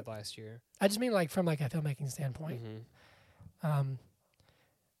that we Yeah. did last year. I just mean like from like a filmmaking standpoint. Mm-hmm.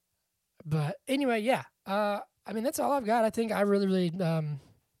 But anyway, yeah. I mean that's all I've got. I think I really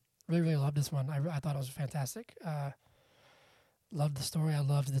loved this one. I thought it was fantastic. Loved the story. I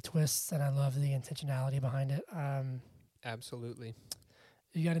loved the twists, and I loved the intentionality behind it. Absolutely.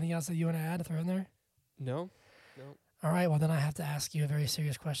 You got anything else that you want to add to throw in there? No? All right. Well, then I have to ask you a very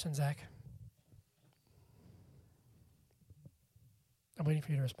serious question, Zach. I'm waiting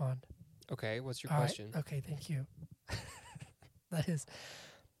for you to respond. Okay, what's your All right. question? Okay, thank you. That is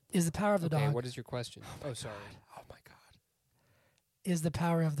the power of the Okay, dog. what is your question? Oh, sorry. Oh my God. Is the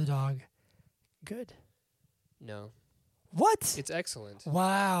power of the dog good? No. What? It's excellent.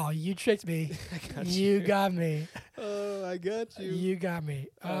 Wow, you tricked me. I got You got me. Oh, I got You got me.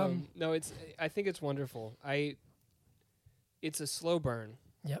 No, I think it's wonderful. It's a slow burn.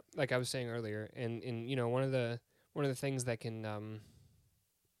 Yep. Like I was saying earlier, and you know, one of the things that can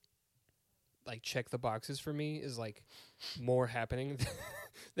like check the boxes for me is like more happening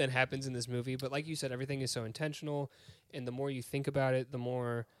than happens in this movie. But like you said, everything is so intentional, and the more you think about it, the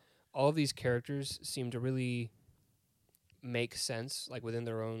more all of these characters seem to really make sense, like within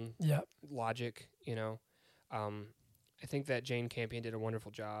their own Yep. logic, you know. I think that Jane Campion did a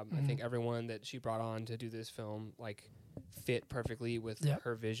wonderful job. I Mhm. think everyone that she brought on to do this film like fit perfectly with Yep.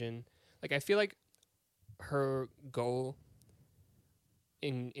 her vision. Like I feel like her goal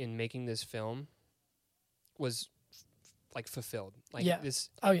in making this film was like fulfilled. Like Yeah. this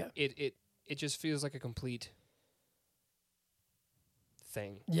Oh yeah. it just feels like a complete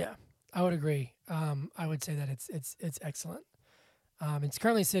thing. Yeah. I would agree. I would say that it's excellent. It's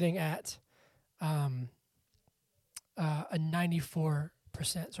currently sitting at a 94%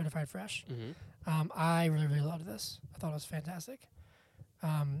 certified fresh. Mm-hmm. I really, really loved this. I thought it was fantastic.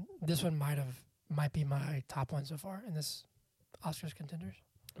 This one might be my top one so far in this Oscars contenders.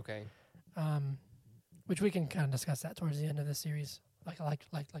 Okay. Which we can kind of discuss that towards the end of this series, like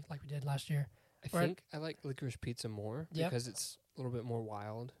we did last year. I think I like Licorice Pizza more because it's a little bit more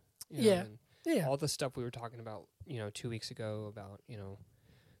wild. You know, and all the stuff we were talking about, 2 weeks ago about,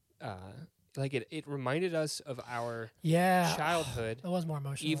 like it reminded us of our childhood. It was more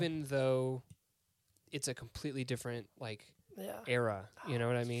emotional. Even though it's a completely different, era. You know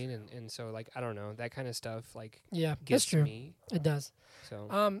what I mean? And so, I don't know. That kind of stuff, that's gets true. me. It does.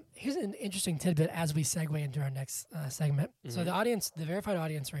 So, here's an interesting tidbit as we segue into our next segment. Mm-hmm. So the verified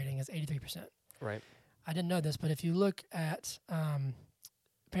audience rating is 83%. Right. I didn't know this, but if you look at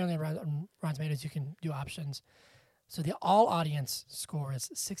apparently on Rotten Tomatoes, you can do options. So the all audience score is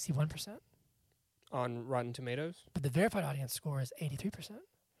 61%, On Rotten Tomatoes? but the verified audience score is 83%,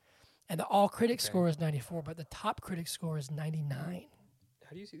 and the all critic score is 94, but the top critic score is 99.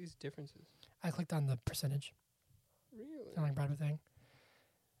 How do you see these differences? I clicked on the percentage, Really? kind of like Broadway thing.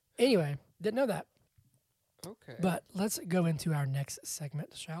 Anyway, didn't know that. Okay. But let's go into our next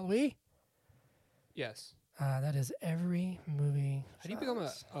segment, shall we? Yes. That is every movie. How do you become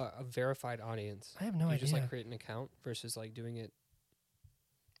a verified audience? I have no you idea. just create an account versus doing it.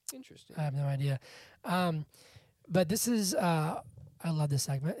 Interesting. I have no idea. But this is I love this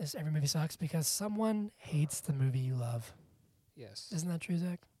segment. Is Every Movie Sucks because someone hates the movie you love. Yes. Isn't that true,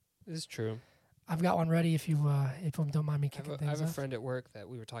 Zach? This is true. I've got one ready if you don't mind me I kicking have things a off. friend at work that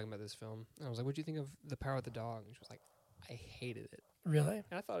we were talking about this film, and I was like, "What do you think of The Power of the Dog?" And she was like, "I hated it." Really?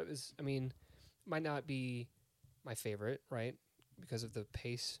 And I thought it was. I mean, might not be my favorite, right? Because of the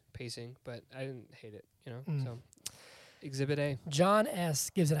pacing, but I didn't hate it. So Exhibit A. John S.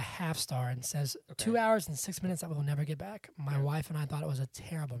 gives it a half star and says, 2 hours and 6 minutes that we'll never get back. My wife and I thought it was a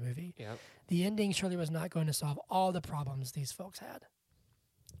terrible movie. Yeah. The ending surely was not going to solve all the problems these folks had.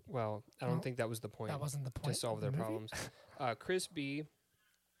 Well, I don't think that was the point. That wasn't the point to solve of their the movie. problems. Chris B.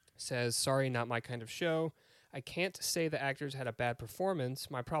 says, "Sorry, not my kind of show. I can't say the actors had a bad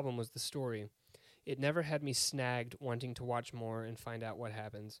performance. My problem was the story. It never had me snagged, wanting to watch more and find out what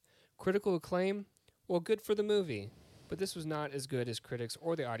happens. Critical acclaim? Well, good for the movie. But this was not as good as critics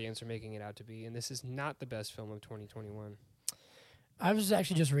or the audience are making it out to be, and this is not the best film of 2021. I was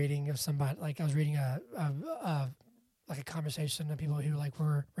actually just reading of somebody, I was reading a conversation of people who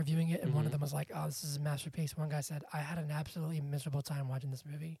were reviewing it, and one of them was like, "Oh, this is a masterpiece." One guy said, "I had an absolutely miserable time watching this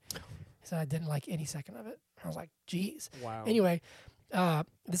movie." He said, "I didn't like any second of it." I was like, "Geez." Wow. Anyway,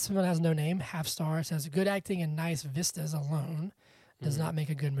 this one has no name, half star. It says, "Good acting and nice vistas alone does not make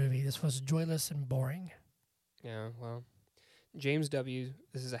a good movie. This was joyless and boring." Yeah, well, James W.,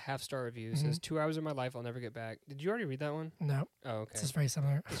 this is a half-star review, says, 2 hours of my life I'll never get back. Did you already read that one? No. Oh, okay. It's just very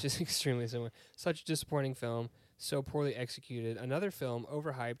similar. It's just extremely similar. Such a disappointing film, so poorly executed. Another film,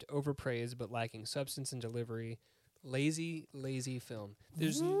 overhyped, overpraised, but lacking substance and delivery. Lazy, lazy film.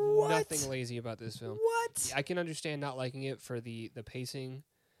 There's nothing lazy about this film. What? I can understand not liking it for the pacing.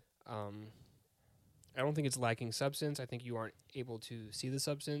 I don't think it's lacking substance. I think you aren't able to see the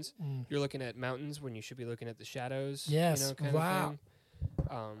substance. You're looking at mountains when you should be looking at the shadows. Yes. Kind wow.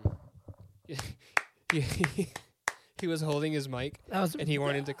 of thing. He was holding his mic, and he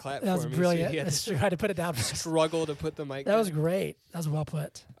wanted to clap for me. That was brilliant. So he had to tried to put it down. struggle to put the mic That down. was great. That was well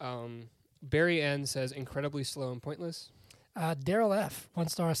put. Barry N. says, incredibly slow and pointless. Daryl F., 1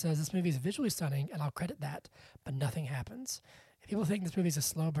 star, says, "This movie is visually stunning, and I'll credit that, but nothing happens. If people think this movie is a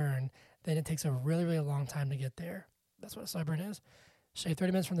slow burn, then it takes a really, really long time to get there." That's what a slow burn is. Shave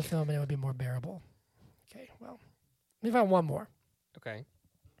 30 minutes from the film, and it would be more bearable. Okay, well, let me find one more. Okay.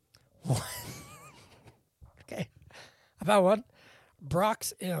 Okay. I found one.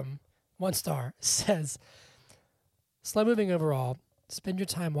 Brox M., 1 star, says, "Slow moving overall. Spend your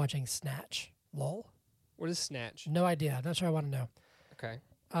time watching Snatch. Lol." What is Snatch? No idea. I'm not sure I want to know. Okay.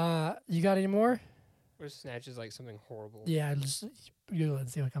 You got any more? What if Snatch is like something horrible? Yeah, just Google it and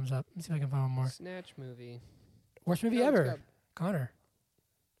see what comes up. Let me see if I can find one more. Snatch movie. Worst movie No, it's ever. got- Connor.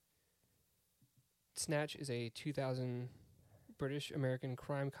 Snatch is a 2000 British-American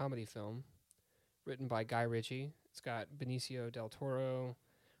crime comedy film written by Guy Ritchie. It's got Benicio del Toro,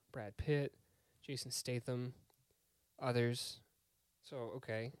 Brad Pitt, Jason Statham, others. So,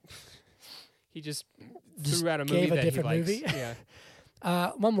 okay. He just threw out a movie gave a that he different likes. movie.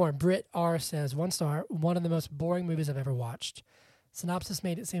 Yeah. One more. Britt R. says, 1 star, "One of the most boring movies I've ever watched. Synopsis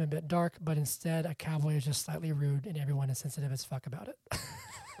made it seem a bit dark, but instead a cowboy is just slightly rude and everyone is sensitive as fuck about it."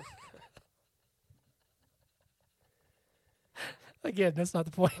 Again, that's not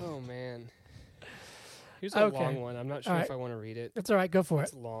the point. Oh, man. Here's a Okay. long one. I'm not sure All if right. I want to read it. It's all right. Go for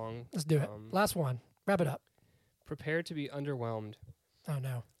It's it. long. Let's do it. Last one. Wrap it up. Prepare to be underwhelmed. Oh,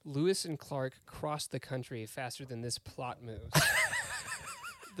 no. Lewis and Clark crossed the country faster than this plot moves.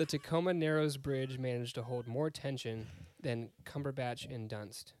 The Tacoma Narrows Bridge managed to hold more tension than Cumberbatch and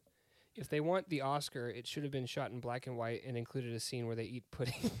Dunst. If they want the Oscar, it should have been shot in black and white and included a scene where they eat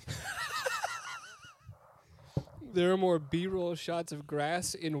pudding. There are more B-roll shots of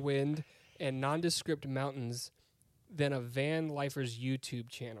grass and wind and nondescript mountains than a van lifer's YouTube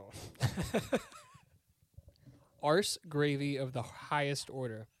channel. Arse gravy of the highest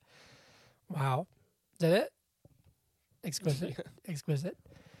order. Wow. Is that it? Exquisite. Exquisite.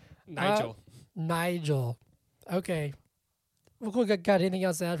 Nigel. Nigel. Okay. Well, got anything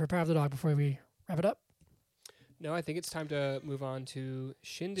else to add for Power of the Dog before we wrap it up? No, I think it's time to move on to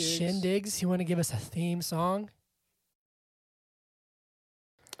Shindigs. Shindigs. You want to give us a theme song?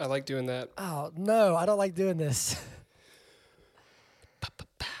 I like doing that. Oh, no. I don't like doing this.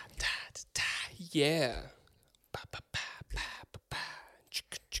 Yeah.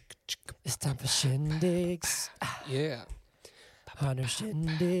 It's time for Shindigs. Yeah. Hunter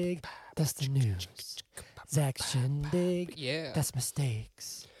Shindig. That's the news. Zach Shindig. Yeah. That's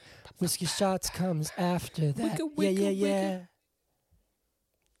mistakes. Whiskey shots comes after that. Wicka, wicka, yeah.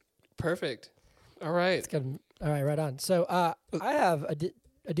 Perfect. All right. It's good. All right on. So I have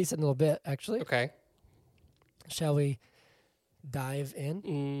a decent little bit, actually. Okay. Shall we dive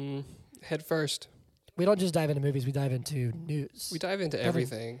in? Head first. We don't just dive into movies. We dive into news. We dive into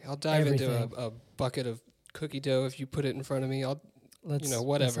everything. I'll dive into everything. a bucket of cookie dough if you put it in front of me. Let's,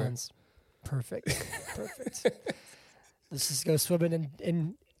 whatever. That sounds perfect. Perfect. Let's just go swimming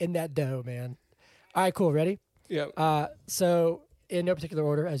in that dough, man. All right, cool. Ready? Yeah. So in no particular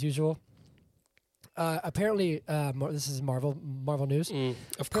order, as usual. Apparently, this is Marvel news.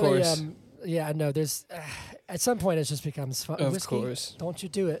 Of Apparently, course. yeah, I know. There's at some point it just becomes fun. Of Whiskey, course. Don't you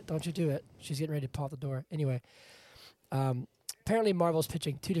do it? Don't you do it? She's getting ready to pop the door. Anyway, apparently Marvel's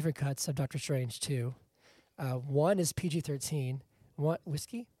pitching two different cuts of Doctor Strange 2. One is PG-13.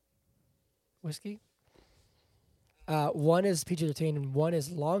 Whiskey. One is PG-13 and one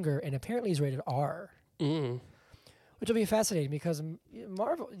is longer, and apparently is rated R. Which will be fascinating because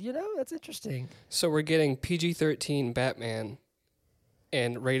Marvel, that's interesting. So we're getting PG-13 Batman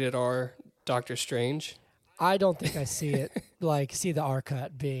and rated R Doctor Strange. I don't think I see it see the R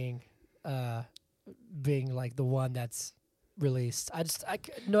cut being like the one that's released.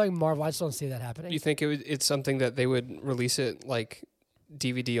 Knowing Marvel, I just don't see that happening. You think it's something that they would release it like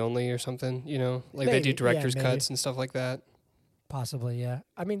DVD only or something? Like they do Maybe, director's yeah, cuts and stuff like that. Possibly, yeah.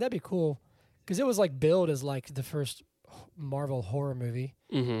 I mean, that'd be cool because it was billed as the first Marvel horror movie.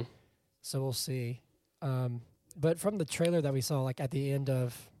 Mm-hmm. So we'll see. But from the trailer that we saw, at the end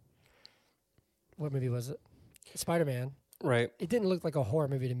of what movie was it? Spider-Man. Right. It didn't look like a horror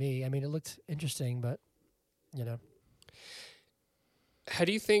movie to me. I mean, it looked interesting, but How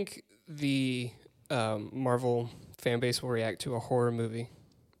do you think the Marvel fan base will react to a horror movie?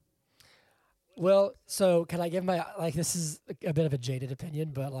 Well, so can I give my this is a bit of a jaded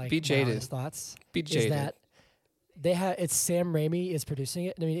opinion, but Be my jaded. honest thoughts Be jaded. is that it's Sam Raimi is producing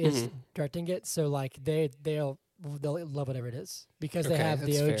it. I mean, is directing it. So they'll love whatever it is because they Okay, have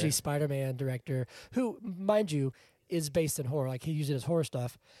the that's OG fair. Spider-Man director who, mind you, is based in horror. He uses it as horror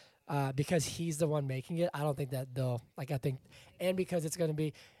stuff because he's the one making it. I don't think that they'll and because it's going to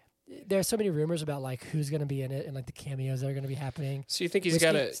be. There's so many rumors about who's going to be in it and the cameos that are going to be happening. So you think he's Whiskey,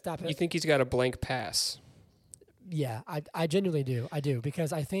 got a? stop it. You think he's got a blank pass? Yeah, I genuinely do. I do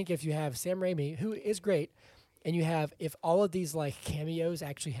because I think if you have Sam Raimi, who is great, and if all of these cameos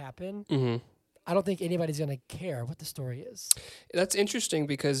actually happen, Mm-hmm. I don't think anybody's going to care what the story is. That's interesting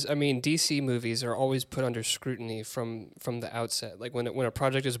because DC movies are always put under scrutiny from the outset. Like when a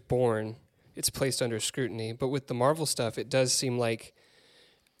project is born, it's placed under scrutiny. But with the Marvel stuff, it does seem like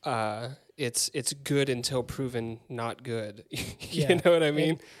it's good until proven not good. You Yeah. know what I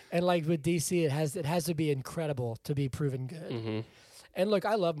mean? And with DC, it has to be incredible to be proven good. Mm-hmm. And look,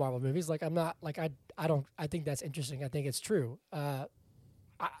 I love Marvel movies. I'm not I think that's interesting. I think it's true. I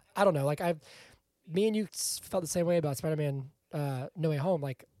don't know. Me and you felt the same way about Spider-Man No Way Home.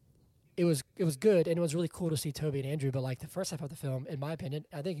 It was good and it was really cool to see Toby and Andrew. But the first half of the film, in my opinion,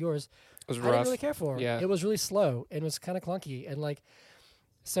 I think yours, It was I rough. didn't really care for. Yeah. It was really slow and it was kind of clunky and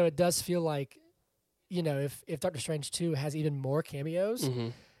so it does feel if Doctor Strange 2 has even more cameos Mm-hmm.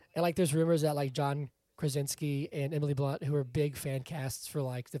 and there's rumors that John Krasinski and Emily Blunt, who are big fan casts for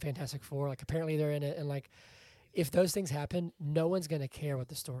the Fantastic Four, apparently they're in it and if those things happen, no one's gonna care what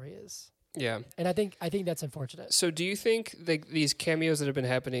the story is. Yeah. And I think that's unfortunate. So do you think these cameos that have been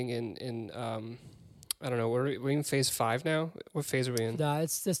happening in I don't know. We're in phase 5 now. What phase are we in? No,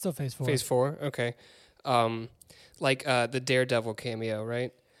 it's still phase 4. Phase 4. Okay. Like the Daredevil cameo,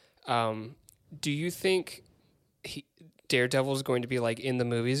 right? Do you think Daredevil is going to be like in the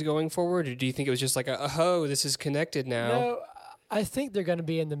movies going forward, or do you think it was just like this is connected now? No, I think they're going to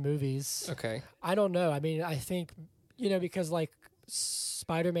be in the movies. Okay. I don't know. I mean, I think because like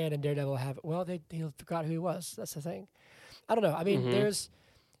Spider-Man and Daredevil he forgot who he was. That's the thing. I don't know. I mean, there's.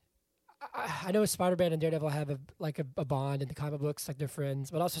 I know Spider-Man and Daredevil have a bond in the comic books, like they're friends,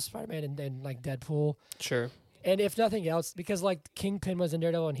 but also Spider-Man and like Deadpool. Sure. And if nothing else, because like Kingpin was in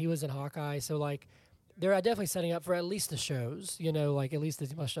Daredevil and he was in Hawkeye, so like they're definitely setting up for at least the shows, like at least the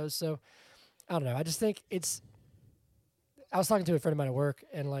Disney shows. So I don't know. I just think I was talking to a friend of mine at work,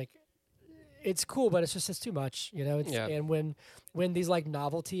 and like it's cool, but it's too much, Yeah. And when these like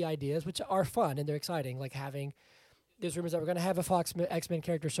novelty ideas, which are fun and they're exciting, like having. There's rumors that we're going to have a Fox X-Men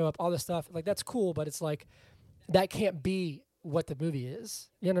character show up, all this stuff. Like, that's cool, but it's like, that can't be what the movie is.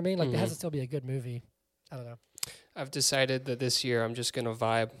 You know what I mean? Like, it has to still be a good movie. I don't know. I've decided that this year I'm just going to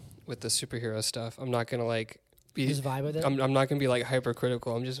vibe with the superhero stuff. I'm not going to, like, be... Just vibe with it? I'm not going to be, like,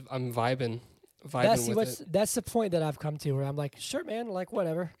 hypercritical. I'm vibing with it. That's the point that I've come to where I'm like, sure, man, like,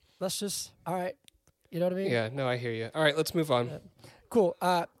 whatever. Let's just, all right. You know what I mean? Yeah, no, I hear you. All right, let's move on. Cool.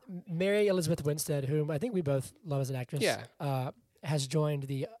 Mary Elizabeth Winstead, whom I think we both love as an actress, has joined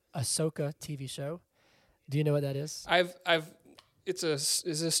the Ahsoka TV show. Do you know what that is? Is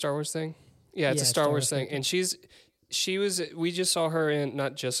it a Star Wars thing? Yeah, it's a Star Wars thing. And we just saw her in,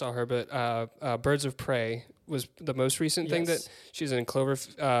 not just saw her, but Birds of Prey was the most recent thing that she's in not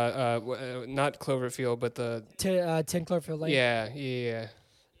Cloverfield, but the 10 Cloverfield Lane. Yeah.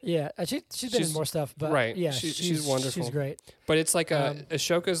 Yeah, she's been in more stuff, but right. Yeah, she's wonderful. She's great. But it's like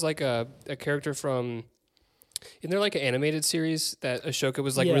Ashoka's like a character from. Isn't there like an animated series that Ashoka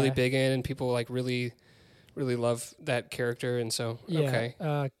was like really big in, and people like really, really love that character, and so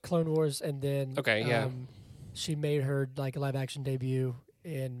Clone Wars, and then she made her like live action debut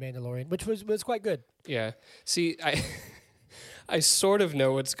in Mandalorian, which was quite good. Yeah. See, I sort of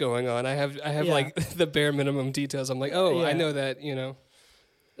know what's going on. I have like the bare minimum details. I'm like, I know that,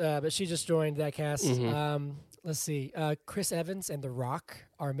 But she just joined that cast. Let's see. Chris Evans and The Rock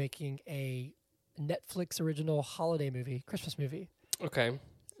are making a Netflix original holiday movie, Christmas movie. Okay.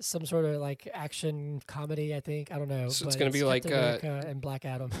 Some sort of like action comedy, I think. I don't know. So it's going to be like Captain America and Black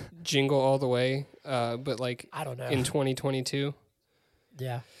Adam. Jingle All the Way, but like I don't know. In 2022.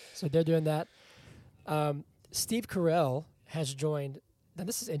 Yeah. So they're doing that. Steve Carell has joined. Now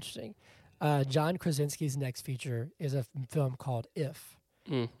this is interesting. John Krasinski's next feature is a film called If.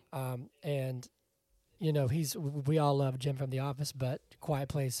 And we all love Jim from The Office, but Quiet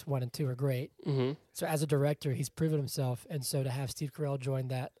Place 1 and 2 are great. So as a director, he's proven himself, and so to have Steve Carell join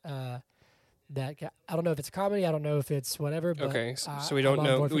that I don't know if it's a comedy, I don't know if it's whatever. But, okay, so we don't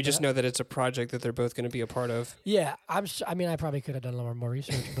know. We just know that it's a project that they're both going to be a part of. Yeah, I probably could have done a little more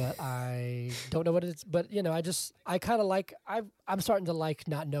research, but I don't know what it is. But I kind of like. I'm starting to like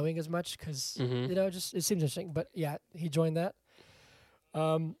not knowing as much because it seems interesting. But yeah, he joined that.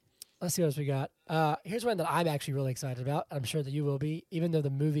 Let's see what else we got. Here's one that I'm actually really excited about. I'm sure that you will be, even though the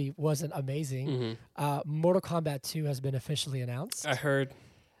movie wasn't amazing. Mortal Kombat 2 has been officially announced. I heard.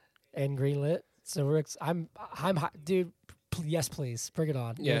 And greenlit. So I'm dude. Yes, please bring it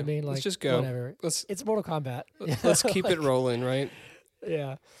on. You know what I mean? Like, let's just go. Whatever. It's Mortal Kombat. Let's keep it rolling, right?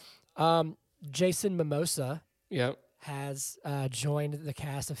 Yeah. Jason Momoa. Yep. Has joined the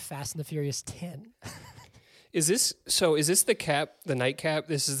cast of Fast and the Furious 10. Is this the cap, the night cap?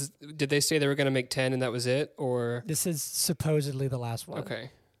 Did they say they were going to make 10 and that was it, or this is supposedly the last one?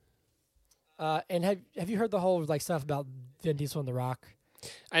 Okay. And have you heard the whole like stuff about Vin Diesel and The Rock?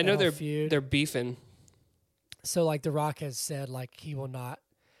 I know they're beefing. So like The Rock has said like he will not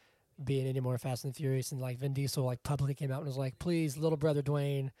be in any more Fast and the Furious, and like Vin Diesel like publicly came out and was like, "Please, little brother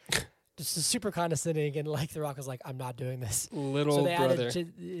Dwayne." Just super condescending, and like The Rock was like, "I'm not doing this." Little brother.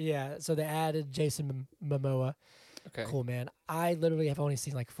 So they added Jason Momoa. Okay. Cool, man. I literally have only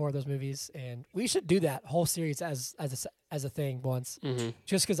seen like 4 of those movies, and we should do that whole series as a thing once.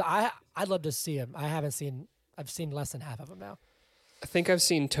 Just because I'd love to see him. I've seen less than half of them now. I think I've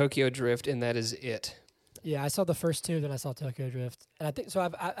seen Tokyo Drift, and that is it. Yeah, I saw the first 2, then I saw Tokyo Drift, and I think so.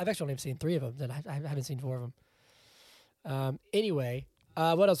 I've actually only seen 3 of them, then I haven't seen 4 of them. Anyway,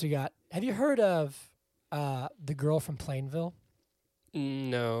 what else we got? Have you heard of The Girl from Plainville?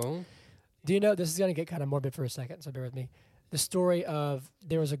 No. Do you know, this is going to get kind of morbid for a second, so bear with me. The story of,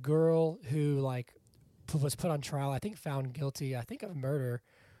 there was a girl who like was put on trial, I think found guilty, I think of murder,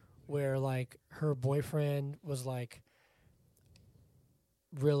 where like her boyfriend was like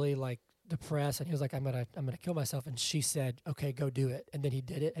really like the press, and he was like, I'm gonna kill myself, and she said, okay, go do it, and then he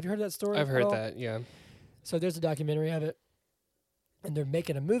did it. Have you heard that story? I've at heard all? that. Yeah. So there's a documentary of it, and they're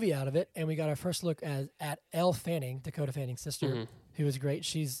making a movie out of it, and we got our first look at Elle Fanning, Dakota Fanning's sister, Mhm. who was great.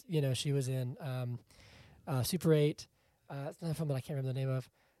 She's, she was in Super 8. It's not a film that I can't remember the name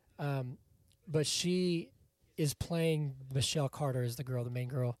of, but she is playing Michelle Carter as the main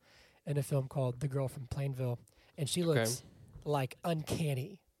girl, in a film called The Girl from Plainville, and she looks like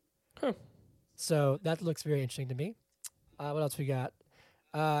uncanny. Huh. So that looks very interesting to me. What else we got?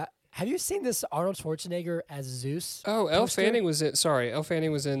 Have you seen this Arnold Schwarzenegger as Zeus? Oh, Elle poster? Fanning was in. Sorry, Elle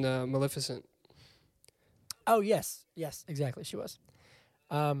Fanning was in Maleficent. Oh, yes, exactly. She was.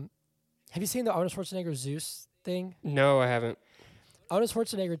 Have you seen the Arnold Schwarzenegger Zeus thing? No, I haven't. Arnold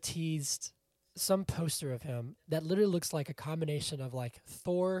Schwarzenegger teased some poster of him that literally looks like a combination of like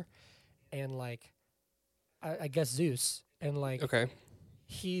Thor and like I guess Zeus, and like Okay.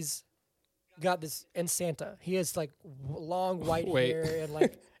 he's got this, and Santa. He has like long white Wait. hair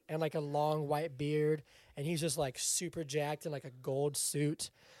and like a long white beard, and he's just like super jacked in like a gold suit,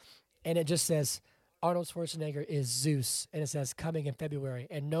 and it just says Arnold Schwarzenegger is Zeus, and it says coming in February,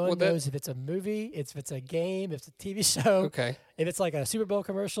 and no one knows if it's a movie, if it's a game, if it's a TV show, Okay. if it's like a Super Bowl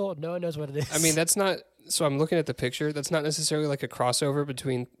commercial. No one knows what it is. I mean, that's not. So I'm looking at the picture. That's not necessarily like a crossover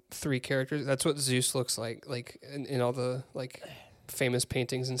between three characters. That's what Zeus looks like in all the like famous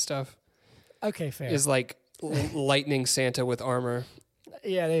paintings and stuff. Okay, fair. Is like lightning Santa with armor.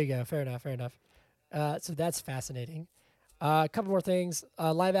 Yeah, there you go. Fair enough. So that's fascinating. A couple more things.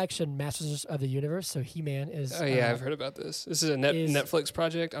 Live action Masters of the Universe. So He-Man is. Oh yeah, I've heard about this. This is a Netflix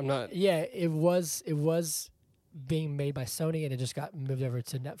project. I'm not. Yeah, it was being made by Sony, and it just got moved over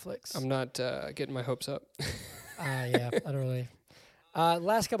to Netflix. I'm not getting my hopes up. Yeah, I don't really.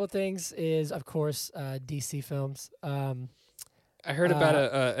 Last couple of things is, of course, DC films. I heard about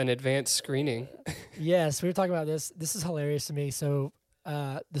an advanced screening. Yes, we were talking about this. This is hilarious to me. So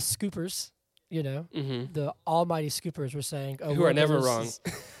the Scoopers, Mm-hmm. the almighty Scoopers were saying, "Oh, Who are never wrong."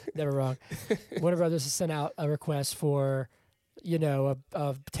 Never wrong. Warner Brothers has sent out a request for,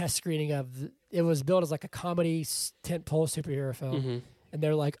 a test screening of. It was billed as like a comedy tentpole superhero film, Mm-hmm. and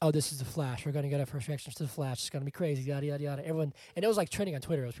they're like, "Oh, this is the Flash. We're going to get our first reactions to the Flash. It's going to be crazy." Yada yada yada. Everyone, and it was like trending on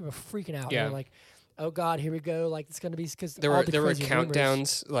Twitter. People were freaking out. Yeah. They're like, "Oh God, here we go! Like it's going to be because There were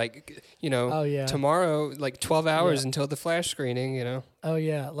countdowns like Oh yeah. tomorrow, like 12 hours until the Flash screening. Oh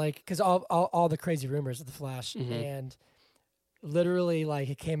yeah, like because all the crazy rumors of the Flash, Mhm. and literally like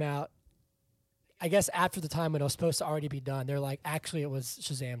it came out, I guess after the time when it was supposed to already be done. They're like, actually, it was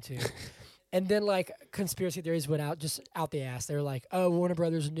Shazam 2. And then like conspiracy theories went out the ass. They were like, oh, Warner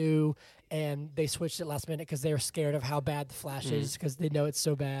Brothers knew, and they switched it last minute because they were scared of how bad the Flash is because they know it's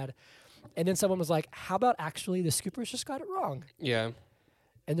so bad. And then someone was like, how about actually the Scoopers just got it wrong? Yeah.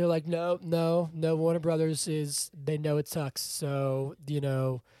 And they're like, no, Warner Brothers they know it sucks. So,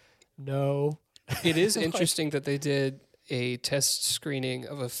 no. It is Like- interesting that they did a test screening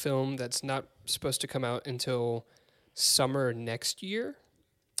of a film that's not supposed to come out until summer next year.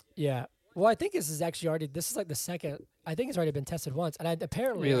 Yeah. Well, I think this is like the second. I think it's already been tested once. And I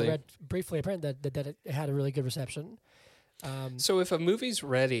Really? read briefly apparently that it had a really good reception. So if a movie's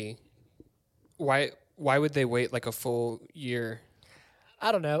ready, why would they wait like a full year?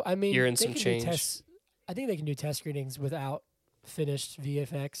 I don't know. I mean, Year and they some can do change. I think they can do test screenings without finished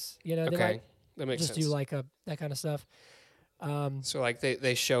VFX. They Okay, might that makes just sense. do like that kind of stuff. So like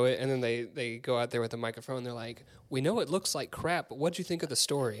they show it and then they go out there with a microphone and they're like, we know it looks like crap, but what'd you think of the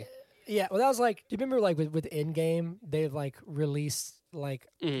story? Yeah, well, that was like. Do you remember like with Endgame, they like released like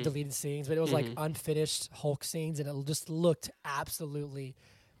Mm. deleted scenes, but it was like unfinished Hulk scenes, and it just looked absolutely.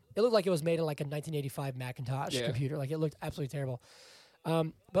 It looked like it was made in like a 1985 Macintosh Yeah. computer. Like it looked absolutely terrible.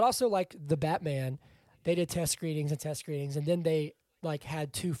 But also like the Batman, they did test screenings, and then they like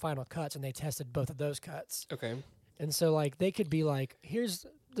had 2 final cuts, and they tested both of those cuts. Okay. And so like they could be like, here's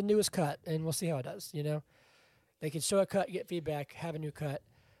the newest cut, and we'll see how it does. They could show a cut, get feedback, have a new cut.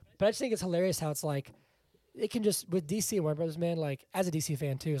 But I just think it's hilarious how it's like, it can just, with DC and Warner Brothers, man, like, as a DC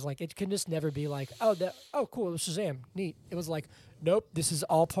fan too, it's like, it can just never be like, oh, cool, it was Shazam, neat. It was like, nope, this is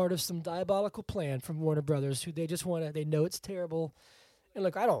all part of some diabolical plan from Warner Brothers, who they just want to, they know it's terrible. And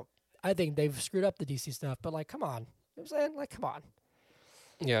look, I think they've screwed up the DC stuff, but like, come on. You know what I'm saying? Like, come on.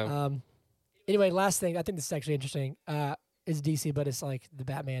 Yeah. Anyway, last thing, I think this is actually interesting. It's DC, but it's like the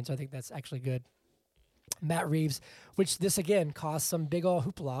Batman, so I think that's actually good. Matt Reeves, which this again caused some big ol'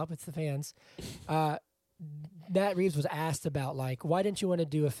 hoopla with the fans. Matt Reeves was asked about like, why didn't you want to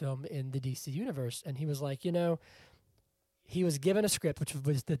do a film in the DC universe? And he was like, he was given a script, which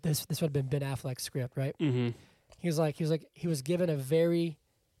was this would have been Ben Affleck's script, right? Mm-hmm. He was given a very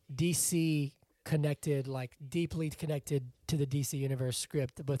DC connected, like deeply connected to the DC universe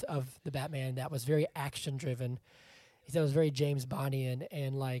script of the Batman that was very action driven. He said it was very James Bondian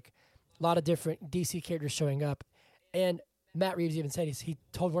and like a lot of different DC characters showing up. And Matt Reeves even said, he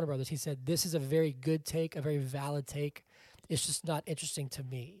told Warner Brothers, he said, this is a very good take, a very valid take. It's just not interesting to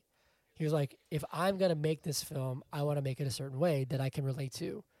me. He was like, if I'm going to make this film, I want to make it a certain way that I can relate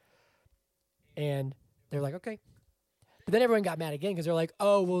to. And they're like, okay. But then everyone got mad again because they're like,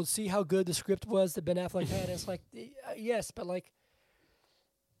 oh, well, see how good the script was that Ben Affleck had? And it's like, yes, but like,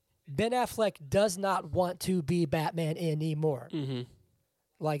 Ben Affleck does not want to be Batman anymore. Mm-hmm.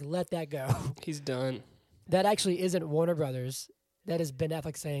 Like, let that go. He's done. That actually isn't Warner Brothers. That is Ben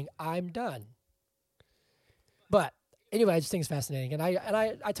Affleck saying, I'm done. But anyway, I just think it's fascinating. And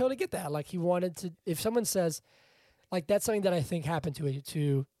I totally get that. Like, he wanted to, if someone says, like, that's something that I think happened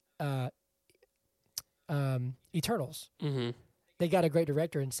to Eternals. Mm-hmm. They got a great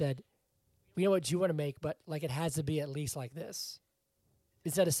director and said, we know what you want to make, but like it has to be at least like this.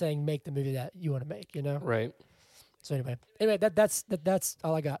 Instead of saying make the movie that you want to make, you know? Right. So anyway, that's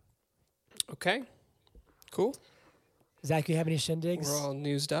all I got. Okay. Cool. Zach, you have any shindigs? We're all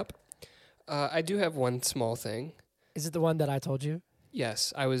newsed up. I do have one small thing. Is it the one that I told you?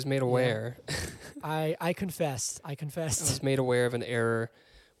 Yes, I was made aware. Yeah. I confessed. I was made aware of an error.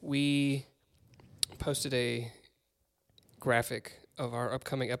 We posted a graphic of our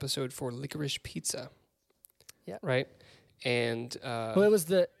upcoming episode for Licorice Pizza. Yeah. Right? And well, it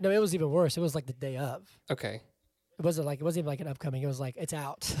was even worse. It was like the day of. Okay. It wasn't even like an upcoming. It was like it's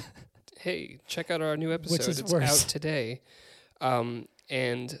out. Hey, check out our new episode. Which is it's worse. out today.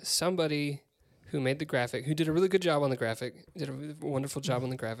 And somebody who made the graphic, who did a really good job on the graphic, did a really wonderful job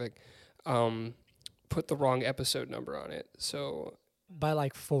on the graphic, put the wrong episode number on it. So by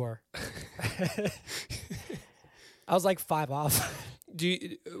like 4. I was like 5 off.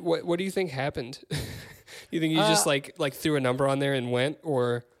 What do you think happened? You think you just like threw a number on there and went,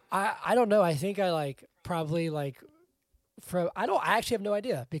 or I don't know. I think I like probably like I actually have no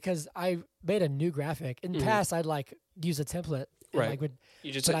idea because I made a new graphic. In the past I'd like use a template. Right. Like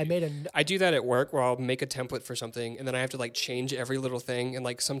I do that at work where I'll make a template for something and then I have to like change every little thing and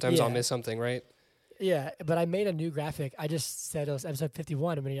like sometimes I'll miss something, right? Yeah, but I made a new graphic. I just said it was episode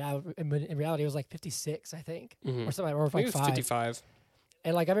 51, and in reality it was like 56, I think, or something, or like 5. 55.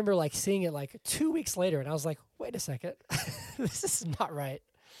 And like I remember like seeing it like 2 weeks later, and I was like, "Wait a second, this is not right."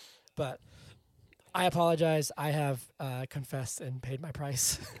 But I apologize. I have confessed and paid my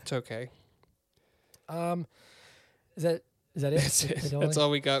price. It's okay. Is that it? That's it. That's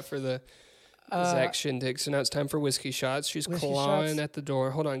all we got for the Zach Shindig. So now it's time for whiskey shots. She's clawing at the door.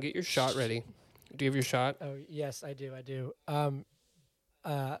 Hold on, get your shot ready. Do you have your shot? Oh yes, I do.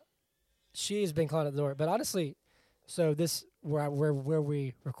 She's been clawing at the door, but honestly, so this where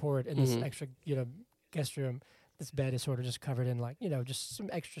we record in this extra guest room, this bed is sort of just covered in like just some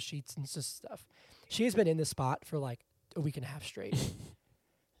extra sheets and just stuff. She has been in this spot for like a week and a half straight.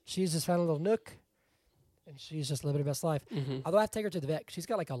 She's just found a little nook, and she's just living her best life. Although I have to take her to the vet, she's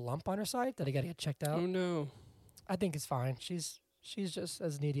got like a lump on her side that I got to get checked out. Oh no! I think it's fine. She's just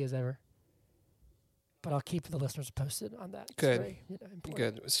as needy as ever. But I'll keep the listeners posted on that. Good. It's very, important.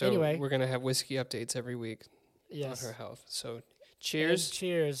 Good. So anyway, we're gonna have whiskey updates every week on her health. So cheers. And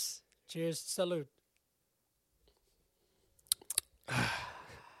cheers. Cheers. Salute.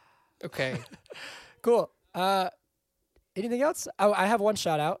 Okay. Cool. Anything else? Oh, I have one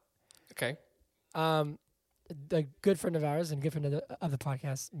shout out. Okay. The good friend of ours and good friend of the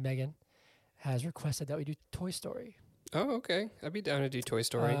podcast, Megan, has requested that we do Toy Story. Oh, okay. I'd be down to do Toy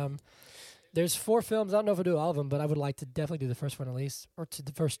Story. There's 4 films. I don't know if we'll do all of them, but I would like to definitely do the first one at least, or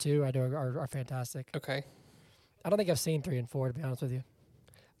the first 2. I know are fantastic. Okay. I don't think I've seen 3 and 4, to be honest with you.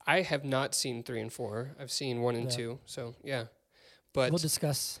 I have not seen 3 and 4. I've seen 1 and 2. So yeah, but we'll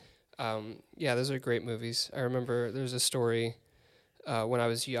discuss. Yeah, those are great movies. I remember there's a story when I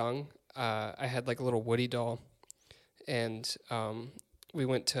was young. I had like a little Woody doll, and we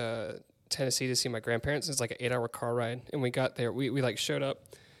went to Tennessee to see my grandparents. It's like an 8-hour car ride, and we got there. We like showed up.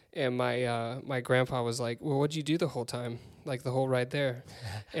 And my grandpa was like, "Well, what'd you do the whole time? Like the whole ride there?"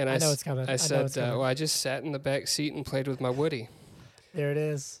 And I know it's coming. I said, "Well, I just sat in the back seat and played with my Woody." There it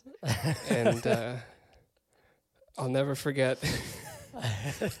is. And I'll never forget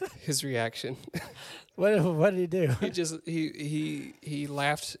his reaction. What did he do? He just he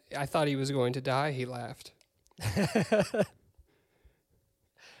laughed. I thought he was going to die. He laughed.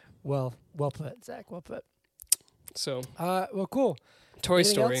 Well put, Zach. Well put. So. Well, cool. Toy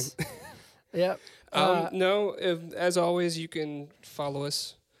Story. Yep. No, as always, you can follow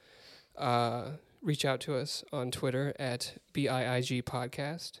us. reach out to us on Twitter at BIIG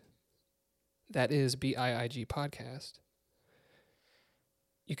Podcast. That is BIIG Podcast.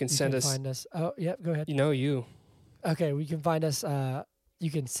 You can send us. Find us. Oh, yep. Go ahead. You. Okay, we can find us. You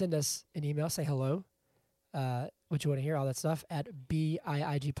can send us an email. Say hello. What you want to hear, all that stuff at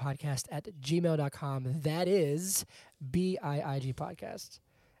biigpodcast@gmail.com. That is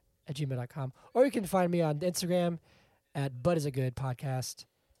biigpodcast@gmail.com. Or you can find me on Instagram at Bud is a Good Podcast.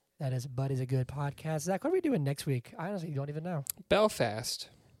 That is Bud is a Good Podcast. Zach, what are we doing next week? I honestly don't even know. Belfast.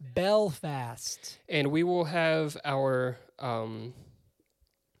 And we will have our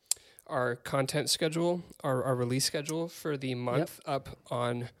content schedule, our release schedule for the month up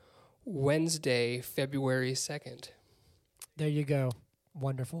on Wednesday, February 2nd. There you go.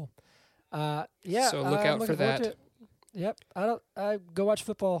 Wonderful. So look out for that. Yep. I go watch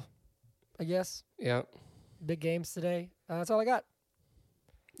football, I guess. Yeah. Big games today. That's all I got.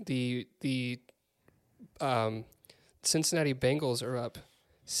 The Cincinnati Bengals are up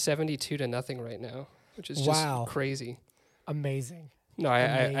 72-0 right now, which is just crazy. Amazing. No, I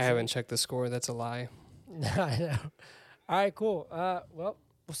haven't checked the score. That's a lie. I know. All right, cool. Well,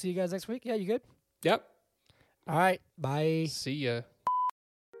 we'll see you guys next week. Yeah, you good? Yep. All right. Bye. See ya.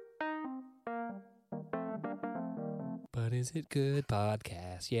 But is it good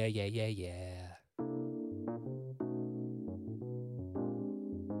podcast? Yeah.